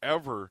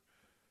forever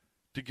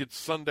to get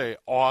Sunday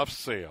off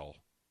sale,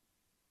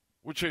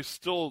 which I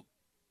still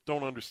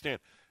don't understand.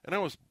 And I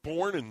was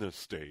born in this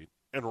state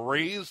and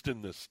raised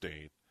in this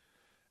state,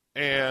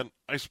 and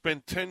I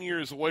spent 10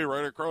 years away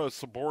right across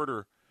the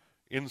border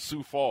in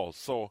Sioux Falls.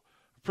 So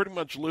I pretty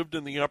much lived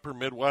in the upper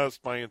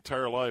Midwest my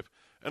entire life,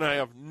 and I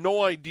have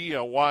no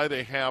idea why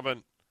they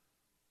haven't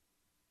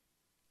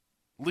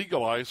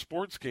legalized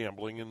sports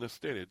gambling in this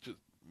state. It just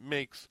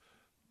makes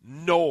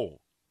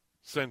no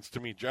sense to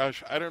me.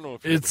 Josh, I don't know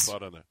if you have a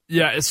thought on that.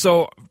 Yeah,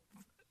 so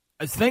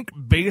I think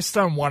based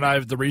on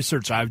the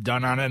research I've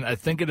done on it, I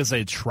think it is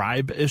a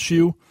tribe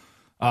issue.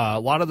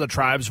 A lot of the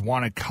tribes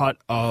want a cut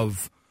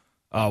of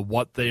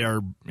what they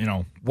are,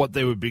 what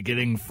they would be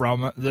getting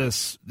from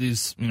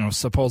these,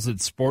 supposed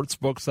sports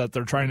books that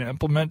they're trying to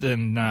implement,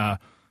 and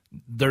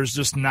there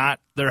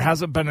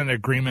hasn't been an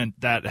agreement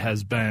that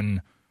has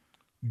been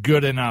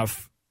good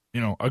enough,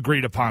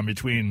 agreed upon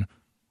between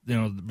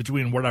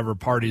whatever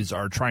parties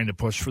are trying to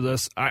push for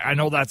this. I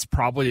know that's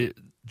probably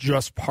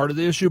just part of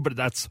the issue, but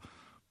that's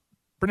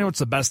pretty much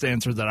the best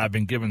answer that I've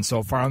been given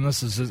so far on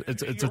this.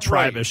 It's a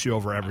tribe issue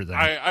over everything.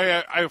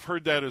 I've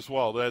heard that as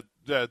well, that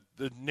the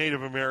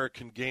Native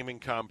American gaming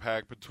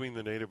compact between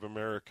the Native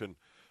American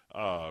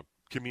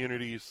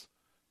communities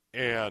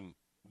and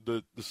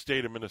the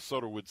state of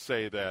Minnesota would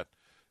say that,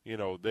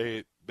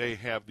 they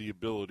have the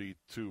ability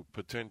to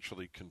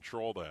potentially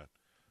control that.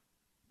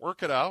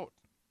 Work it out.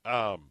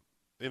 The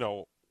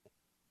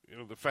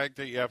fact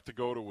that you have to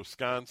go to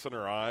Wisconsin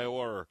or Iowa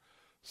or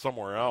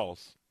somewhere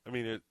else, I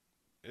mean,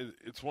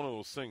 it's one of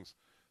those things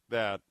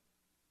that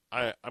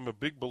I'm a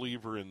big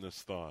believer in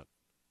this thought.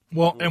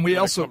 Well, and when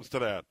it comes to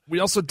that.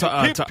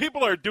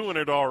 People are doing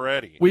it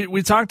already.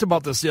 We talked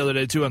about this the other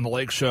day too on the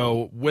Lake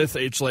Show with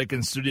H. Lake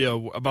in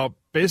studio about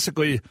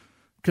basically,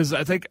 because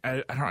I think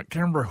I can't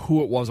remember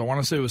who it was. I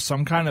want to say it was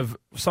some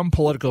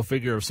political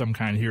figure of some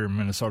kind here in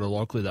Minnesota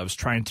locally that was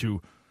trying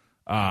to,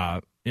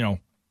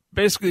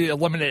 basically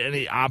eliminate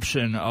any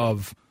option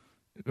of.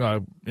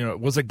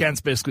 Was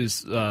against basically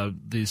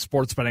the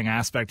sports betting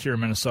aspect here in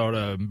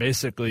Minnesota.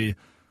 Basically,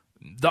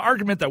 the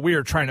argument that we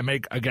are trying to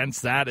make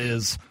against that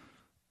is,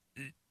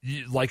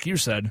 like you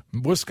said,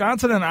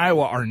 Wisconsin and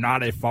Iowa are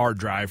not a far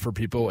drive for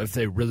people if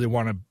they really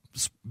want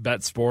to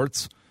bet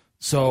sports.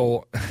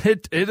 So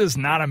it is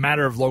not a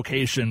matter of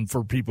location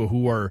for people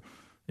who are,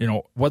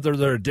 whether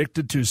they're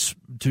addicted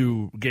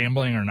to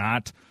gambling or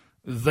not.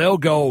 They'll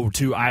go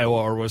to Iowa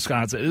or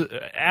Wisconsin.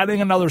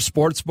 Adding another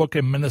sports book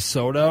in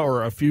Minnesota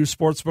or a few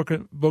sports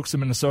books in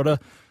Minnesota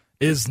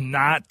is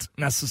not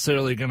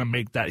necessarily going to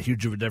make that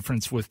huge of a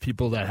difference with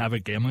people that have a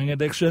gambling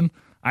addiction.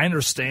 I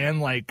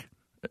understand,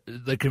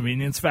 the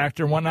convenience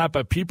factor and whatnot,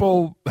 but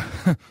people,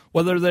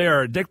 whether they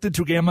are addicted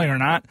to gambling or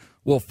not,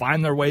 will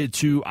find their way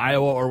to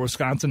Iowa or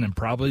Wisconsin and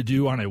probably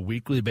do on a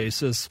weekly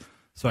basis.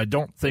 So I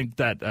don't think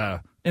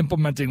that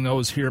implementing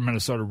those here in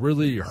Minnesota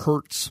really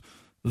hurts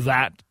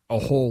that a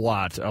whole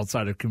lot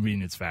outside of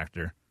convenience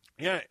factor.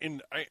 Yeah,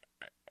 and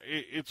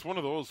it's one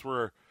of those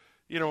where,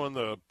 when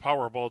the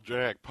Powerball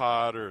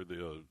jackpot or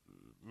the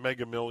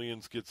Mega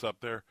Millions gets up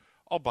there,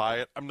 I'll buy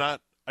it.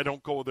 I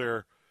don't go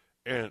there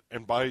and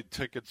buy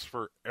tickets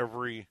for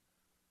every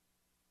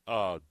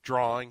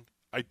drawing.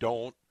 I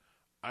don't.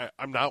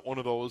 I'm not one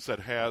of those that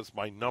has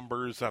my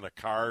numbers on a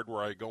card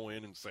where I go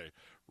in and say,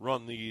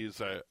 run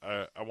these,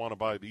 I want to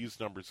buy these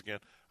numbers again.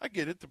 I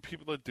get it, the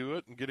people that do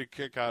it and get a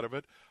kick out of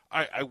it.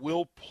 I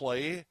will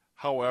play,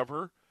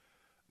 however.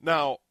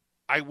 Now,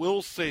 I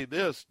will say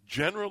this,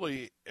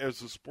 generally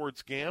as a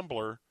sports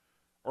gambler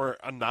or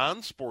a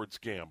non-sports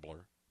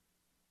gambler,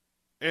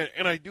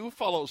 and I do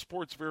follow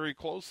sports very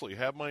closely,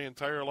 have my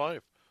entire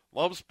life,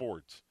 love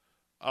sports.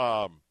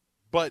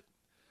 But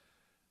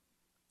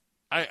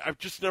I've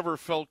just never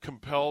felt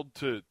compelled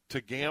to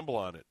gamble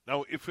on it.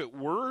 Now, if it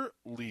were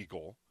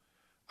legal,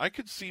 I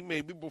could see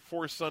maybe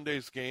before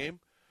Sunday's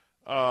game,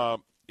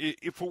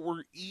 if it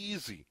were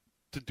easy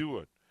to do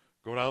it,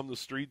 go down the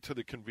street to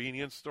the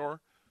convenience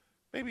store,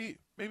 maybe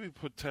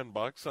put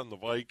 $10 on the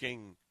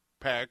Viking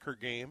Packer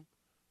game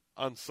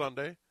on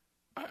Sunday.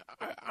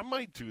 I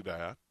might do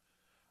that.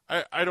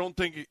 I don't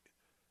think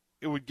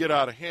it would get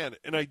out of hand,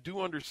 and I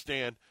do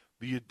understand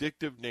the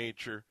addictive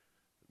nature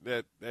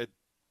that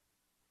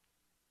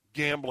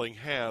gambling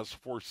has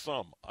for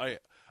some. I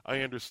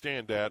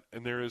understand that,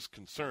 and there is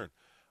concern.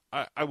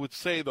 I would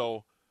say,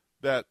 though,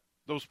 that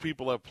those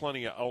people have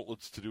plenty of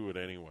outlets to do it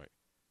anyway.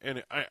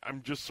 And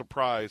I'm just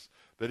surprised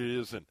that it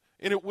isn't.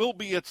 And it will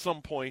be at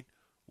some point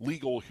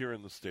legal here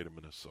in the state of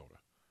Minnesota,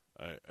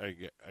 I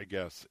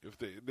guess. If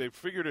they've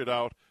figured it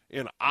out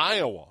in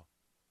Iowa,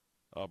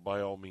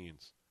 by all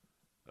means,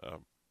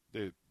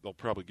 they'll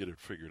probably get it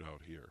figured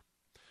out here.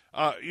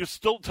 There's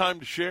still time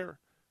to share.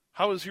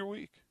 How was your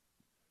week?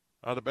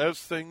 The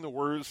best thing, the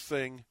worst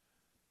thing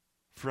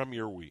from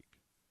your week.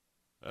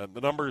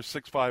 The number is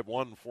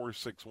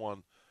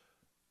 651-461-9226,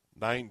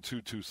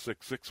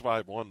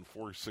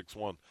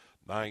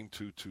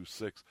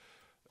 651-461-9226.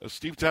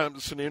 Steve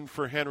Thompson in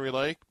for Henry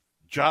Lake.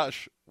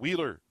 Josh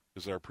Wheeler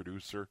is our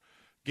producer.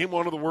 Game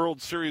 1 of the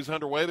World Series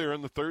underway. They're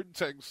in the third.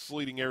 Texas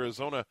leading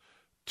Arizona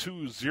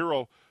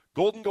 2-0.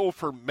 Golden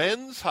Gopher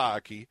men's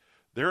hockey,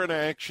 they're in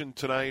action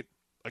tonight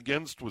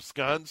against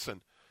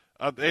Wisconsin.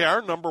 They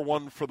are number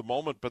 1 for the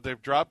moment, but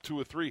they've dropped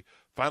 2 of 3.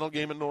 Final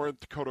game in North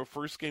Dakota,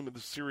 first game of the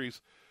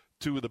series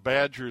to the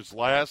Badgers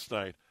last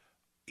night.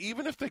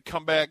 Even if they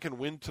come back and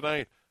win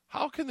tonight,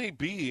 how can they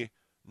be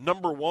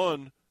number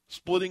 1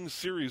 splitting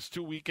series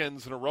 2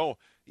 weekends in a row,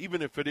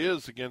 even if it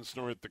is against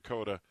North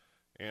Dakota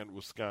and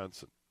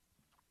Wisconsin?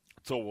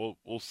 So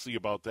we'll see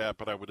about that,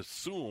 but I would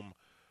assume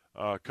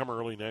come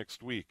early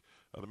next week,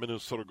 the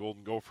Minnesota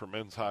Golden Gopher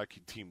men's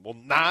hockey team will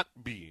not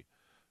be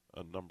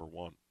number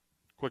 1.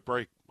 Quick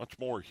break, much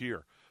more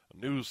here.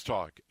 News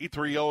Talk,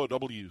 830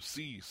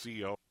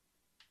 WCCO.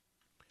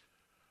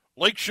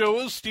 Lake Show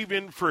is Steve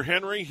in for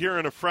Henry here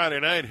on a Friday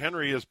night.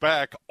 Henry is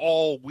back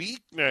all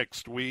week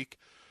next week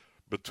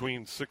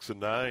between 6 and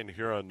 9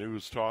 here on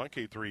News Talk,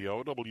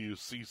 830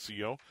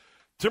 WCCO.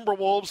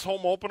 Timberwolves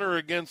home opener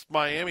against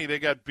Miami. They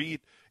got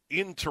beat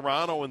in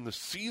Toronto in the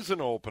season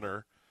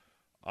opener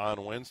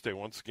on Wednesday.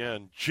 Once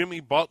again, Jimmy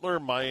Butler,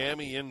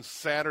 Miami in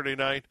Saturday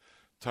night,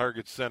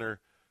 Target Center.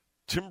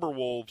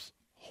 Timberwolves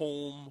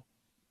home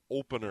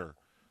opener.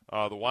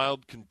 The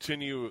Wild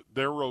continue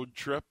their road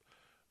trip.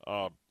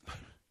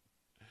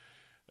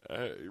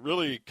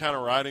 Really kind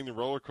of riding the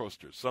roller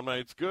coaster. Some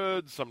nights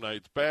good, some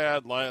nights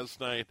bad. Last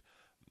night,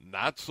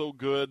 not so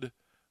good.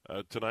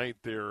 Tonight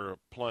they're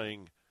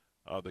playing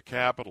the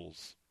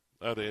Capitals.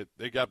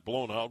 They got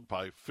blown out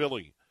by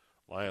Philly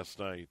last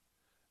night.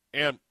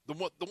 And the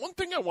one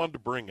thing I wanted to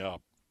bring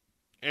up,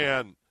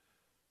 and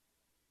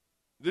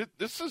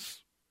this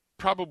is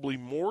probably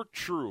more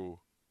true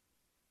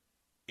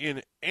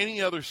in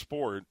any other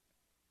sport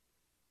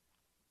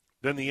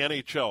than the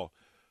NHL,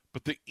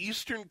 but the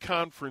Eastern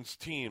Conference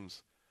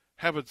teams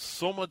have it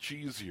so much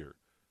easier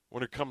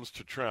when it comes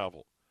to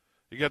travel.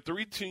 You got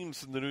 3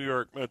 teams in the New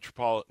York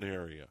metropolitan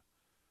area.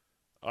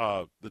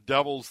 The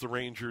Devils, the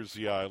Rangers,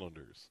 the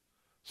Islanders.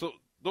 So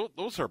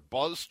those are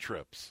buzz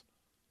trips.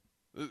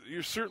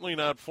 You're certainly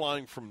not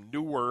flying from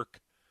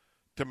Newark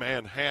to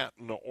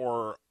Manhattan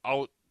or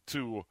out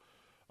to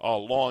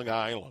Long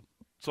Island.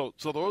 So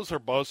those are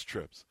bus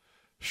trips.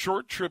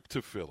 Short trip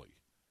to Philly.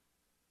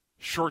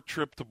 Short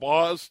trip to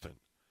Boston.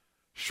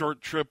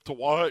 Short trip to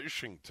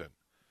Washington.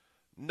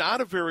 Not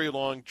a very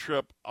long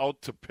trip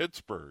out to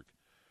Pittsburgh.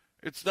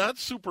 It's not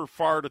super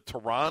far to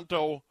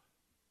Toronto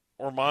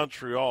or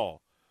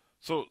Montreal.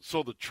 So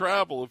the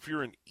travel, if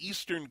you're an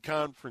Eastern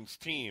Conference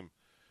team,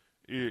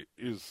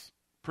 is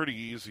pretty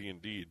easy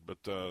indeed.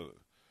 But a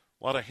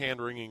lot of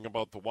hand-wringing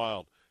about the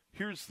Wild.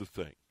 Here's the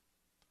thing.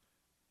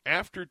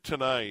 After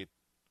tonight,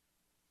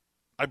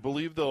 I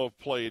believe they'll have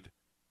played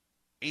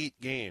 8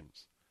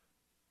 games.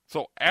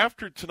 So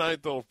after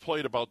tonight, they'll have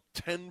played about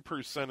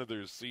 10% of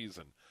their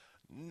season.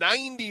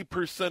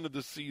 90% of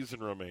the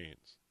season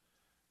remains.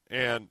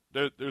 And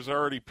there's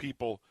already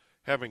people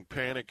having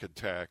panic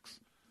attacks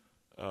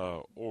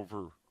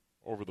over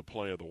the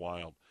play of the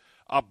Wild.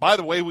 By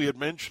the way, we had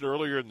mentioned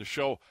earlier in the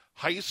show,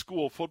 high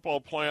school football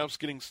playoffs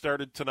getting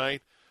started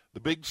tonight. The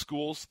big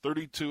schools,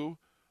 32,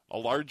 the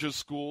largest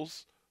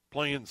schools,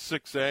 playing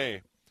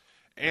 6A.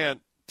 And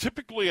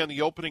typically on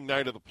the opening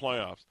night of the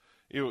playoffs,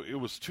 it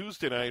was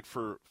Tuesday night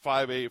for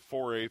 5A,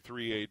 4A,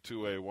 3A,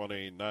 2A,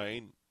 1A,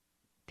 9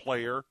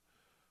 player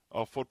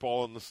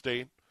football in the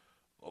state.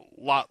 A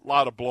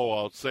lot of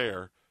blowouts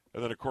there.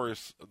 And then, of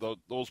course,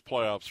 those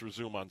playoffs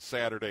resume on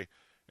Saturday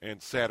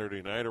and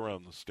Saturday night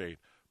around the state.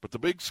 But the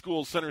big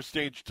school center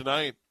stage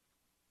tonight,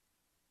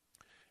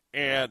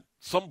 and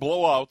some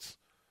blowouts.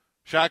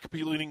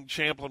 Shakopee leading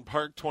Champlain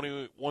Park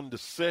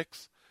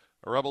 21-6.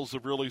 The Rebels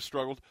have really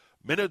struggled.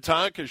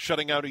 Minnetonka is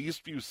shutting out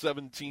Eastview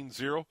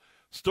 17-0.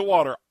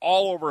 Stillwater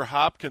all over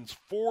Hopkins,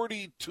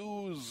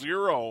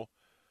 42-0.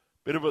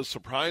 Bit of a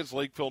surprise,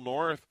 Lakeville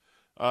North.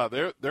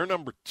 They're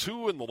number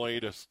 2 in the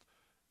latest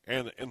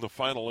and in the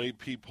final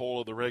AP poll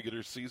of the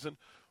regular season.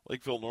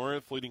 Lakeville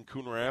North leading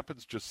Coon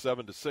Rapids just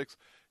 7-6.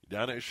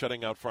 Edina is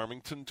shutting out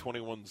Farmington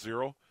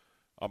 21-0.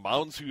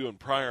 Mounds View and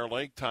Prior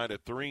Lake tied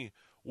at 3.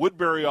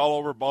 Woodbury all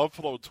over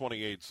Buffalo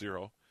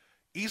 28-0.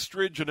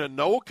 Eastridge and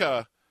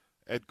Anoka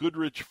at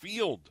Goodrich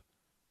Field,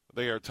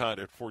 they are tied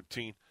at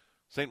 14.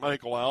 St.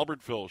 Michael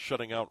Albertville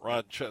shutting out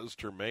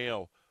Rochester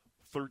Mayo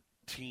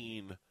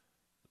 13-0.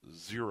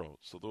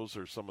 So those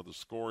are some of the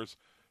scores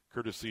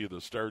courtesy of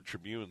the Star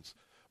Tribune's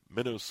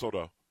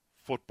Minnesota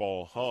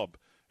Football Hub.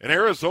 And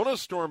Arizona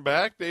stormed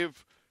back.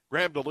 They've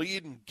grabbed a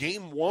lead in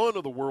Game 1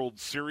 of the World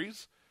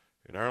Series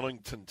in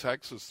Arlington,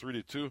 Texas,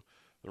 3-2.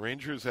 The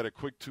Rangers had a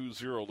quick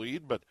 2-0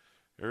 lead, but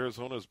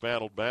Arizona's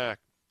battled back.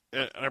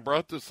 And I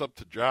brought this up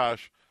to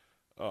Josh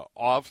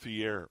off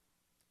the air.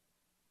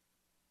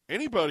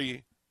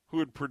 Anybody who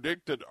had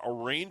predicted a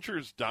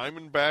Rangers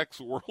Diamondbacks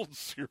World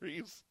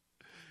Series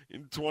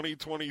in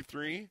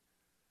 2023?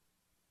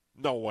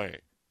 No way.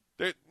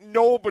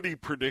 Nobody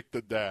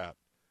predicted that.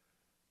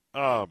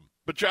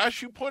 But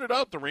Josh, you pointed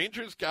out the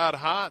Rangers got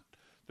hot.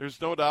 There's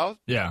no doubt.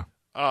 Yeah.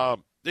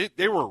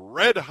 They were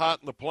red hot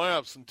in the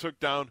playoffs and took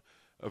down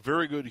a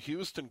very good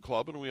Houston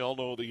club, and we all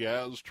know the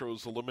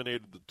Astros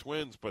eliminated the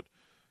Twins. But,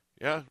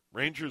 yeah,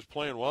 Rangers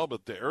playing well,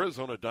 but the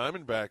Arizona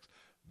Diamondbacks,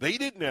 they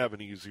didn't have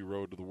an easy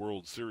road to the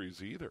World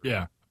Series either.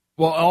 Yeah.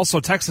 Well, also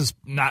Texas,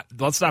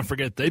 let's not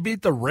forget, they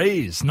beat the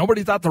Rays.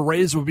 Nobody thought the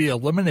Rays would be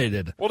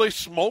eliminated. Well, they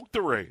smoked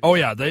the Rays. Oh,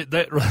 yeah. They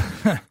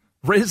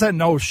Rays had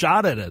no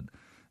shot at it.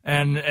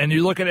 And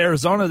you look at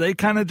Arizona, they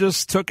kind of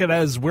just took it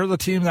as we're the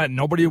team that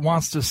nobody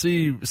wants to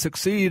see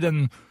succeed,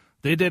 and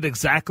they did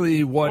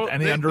exactly what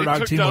any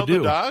underdog team would do. They took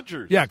down the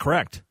Dodgers. Yeah,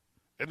 correct.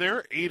 And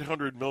they're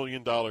 $800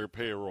 million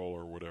payroll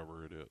or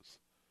whatever it is.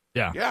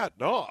 Yeah. Yeah,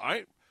 no,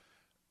 I'm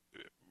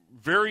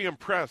very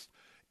impressed.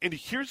 And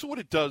here's what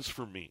it does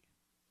for me.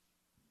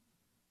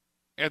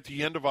 At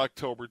the end of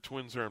October,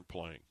 Twins aren't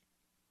playing.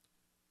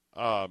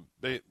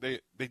 They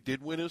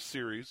did win a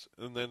series,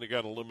 and then they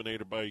got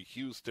eliminated by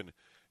Houston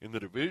in the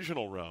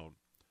divisional round.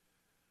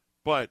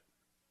 But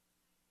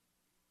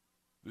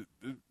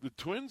the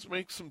Twins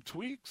make some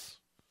tweaks.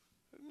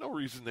 No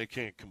reason they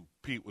can't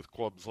compete with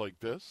clubs like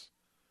this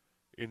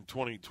in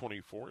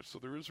 2024. So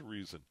there is a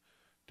reason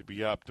to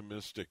be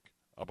optimistic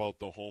about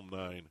the home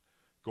nine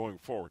going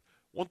forward.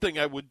 One thing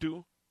I would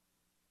do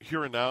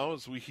here and now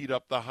as we heat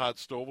up the hot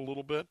stove a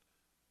little bit,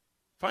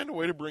 find a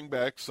way to bring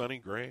back Sonny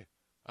Gray.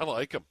 I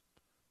like him.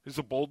 He's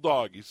a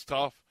bulldog. He's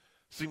tough.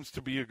 Seems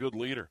to be a good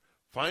leader.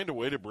 Find a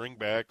way to bring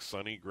back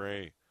Sonny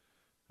Gray.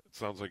 It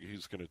sounds like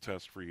he's going to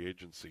test free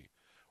agency.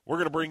 We're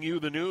going to bring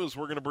you the news.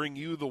 We're going to bring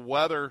you the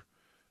weather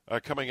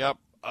coming up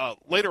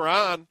later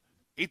on,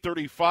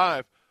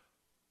 8:35.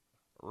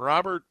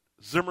 Robert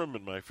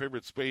Zimmerman, my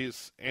favorite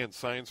space and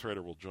science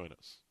writer, will join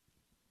us.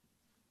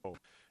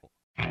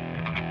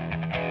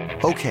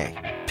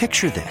 Okay,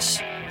 picture this.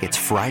 It's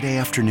Friday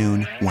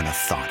afternoon when a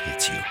thought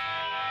hits you.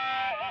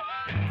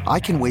 I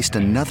can waste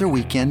another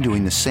weekend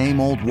doing the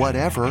same old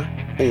whatever,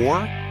 or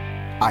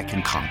I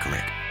can conquer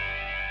it.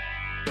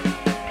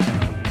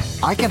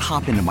 I can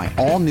hop into my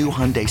all-new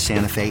Hyundai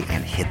Santa Fe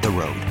and hit the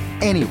road.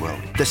 Any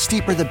road. The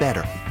steeper, the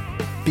better.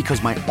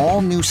 Because my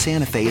all-new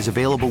Santa Fe is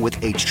available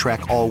with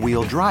H-Track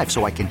all-wheel drive,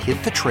 so I can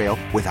hit the trail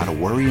without a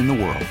worry in the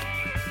world.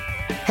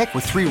 Heck,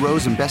 with 3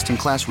 rows and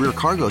best-in-class rear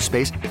cargo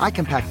space, I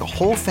can pack the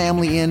whole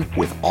family in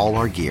with all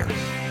our gear.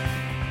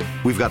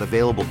 We've got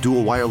available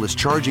dual wireless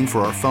charging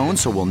for our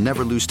phones, so we'll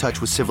never lose touch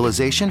with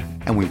civilization,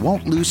 and we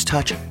won't lose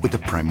touch with the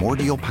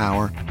primordial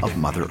power of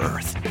Mother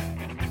Earth.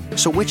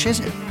 So which is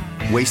it?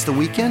 Waste the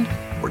weekend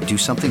or do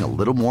something a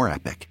little more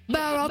epic?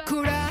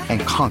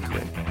 And conquer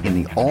it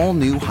in the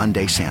all-new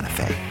Hyundai Santa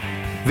Fe.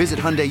 Visit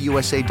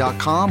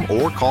HyundaiUSA.com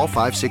or call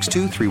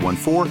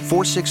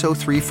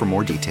 562-314-4603 for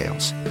more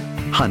details.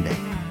 Hyundai,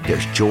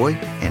 there's joy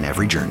in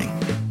every journey.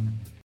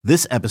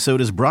 This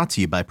episode is brought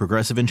to you by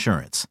Progressive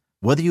Insurance.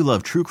 Whether you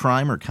love true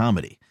crime or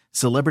comedy,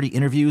 celebrity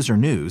interviews or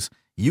news,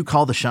 you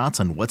call the shots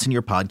on what's in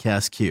your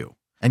podcast queue.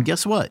 And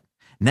guess what?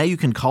 Now you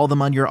can call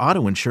them on your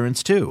auto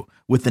insurance too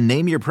with the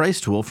Name Your Price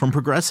tool from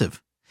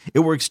Progressive. It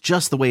works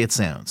just the way it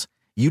sounds.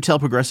 You tell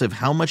Progressive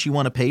how much you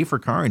want to pay for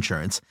car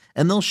insurance,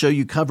 and they'll show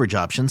you coverage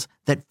options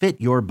that fit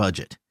your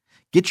budget.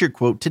 Get your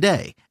quote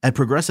today at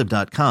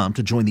Progressive.com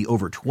to join the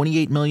over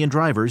 28 million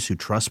drivers who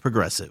trust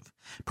Progressive.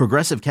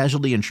 Progressive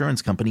Casualty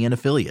Insurance Company and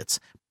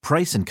Affiliates.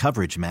 Price and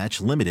coverage match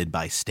limited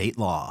by state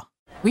law.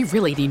 We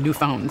really need new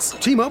phones.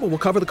 T-Mobile will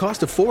cover the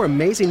cost of 4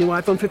 amazing new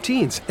iPhone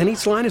 15s, and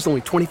each line is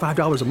only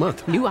 $25 a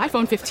month. New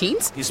iPhone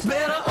 15s? It's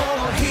better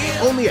over here.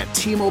 Only at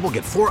T-Mobile,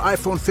 get 4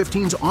 iPhone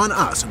 15s on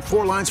us and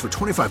 4 lines for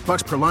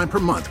 $25 per line per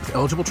month with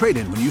eligible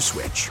trade-in when you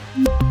switch.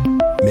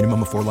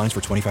 Minimum of 4 lines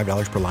for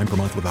 $25 per line per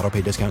month with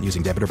autopay discount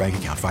using debit or bank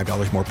account.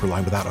 $5 more per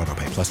line without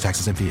autopay, plus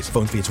taxes and fees.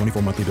 Phone fee at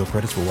 24 monthly bill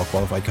credits for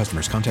well-qualified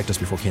customers. Contact us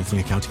before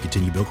canceling account to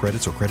continue bill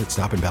credits or credit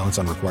stop and balance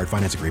on required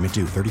finance agreement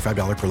due.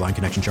 $35 per line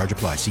connection charge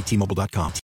applies. See T-Mobile.com.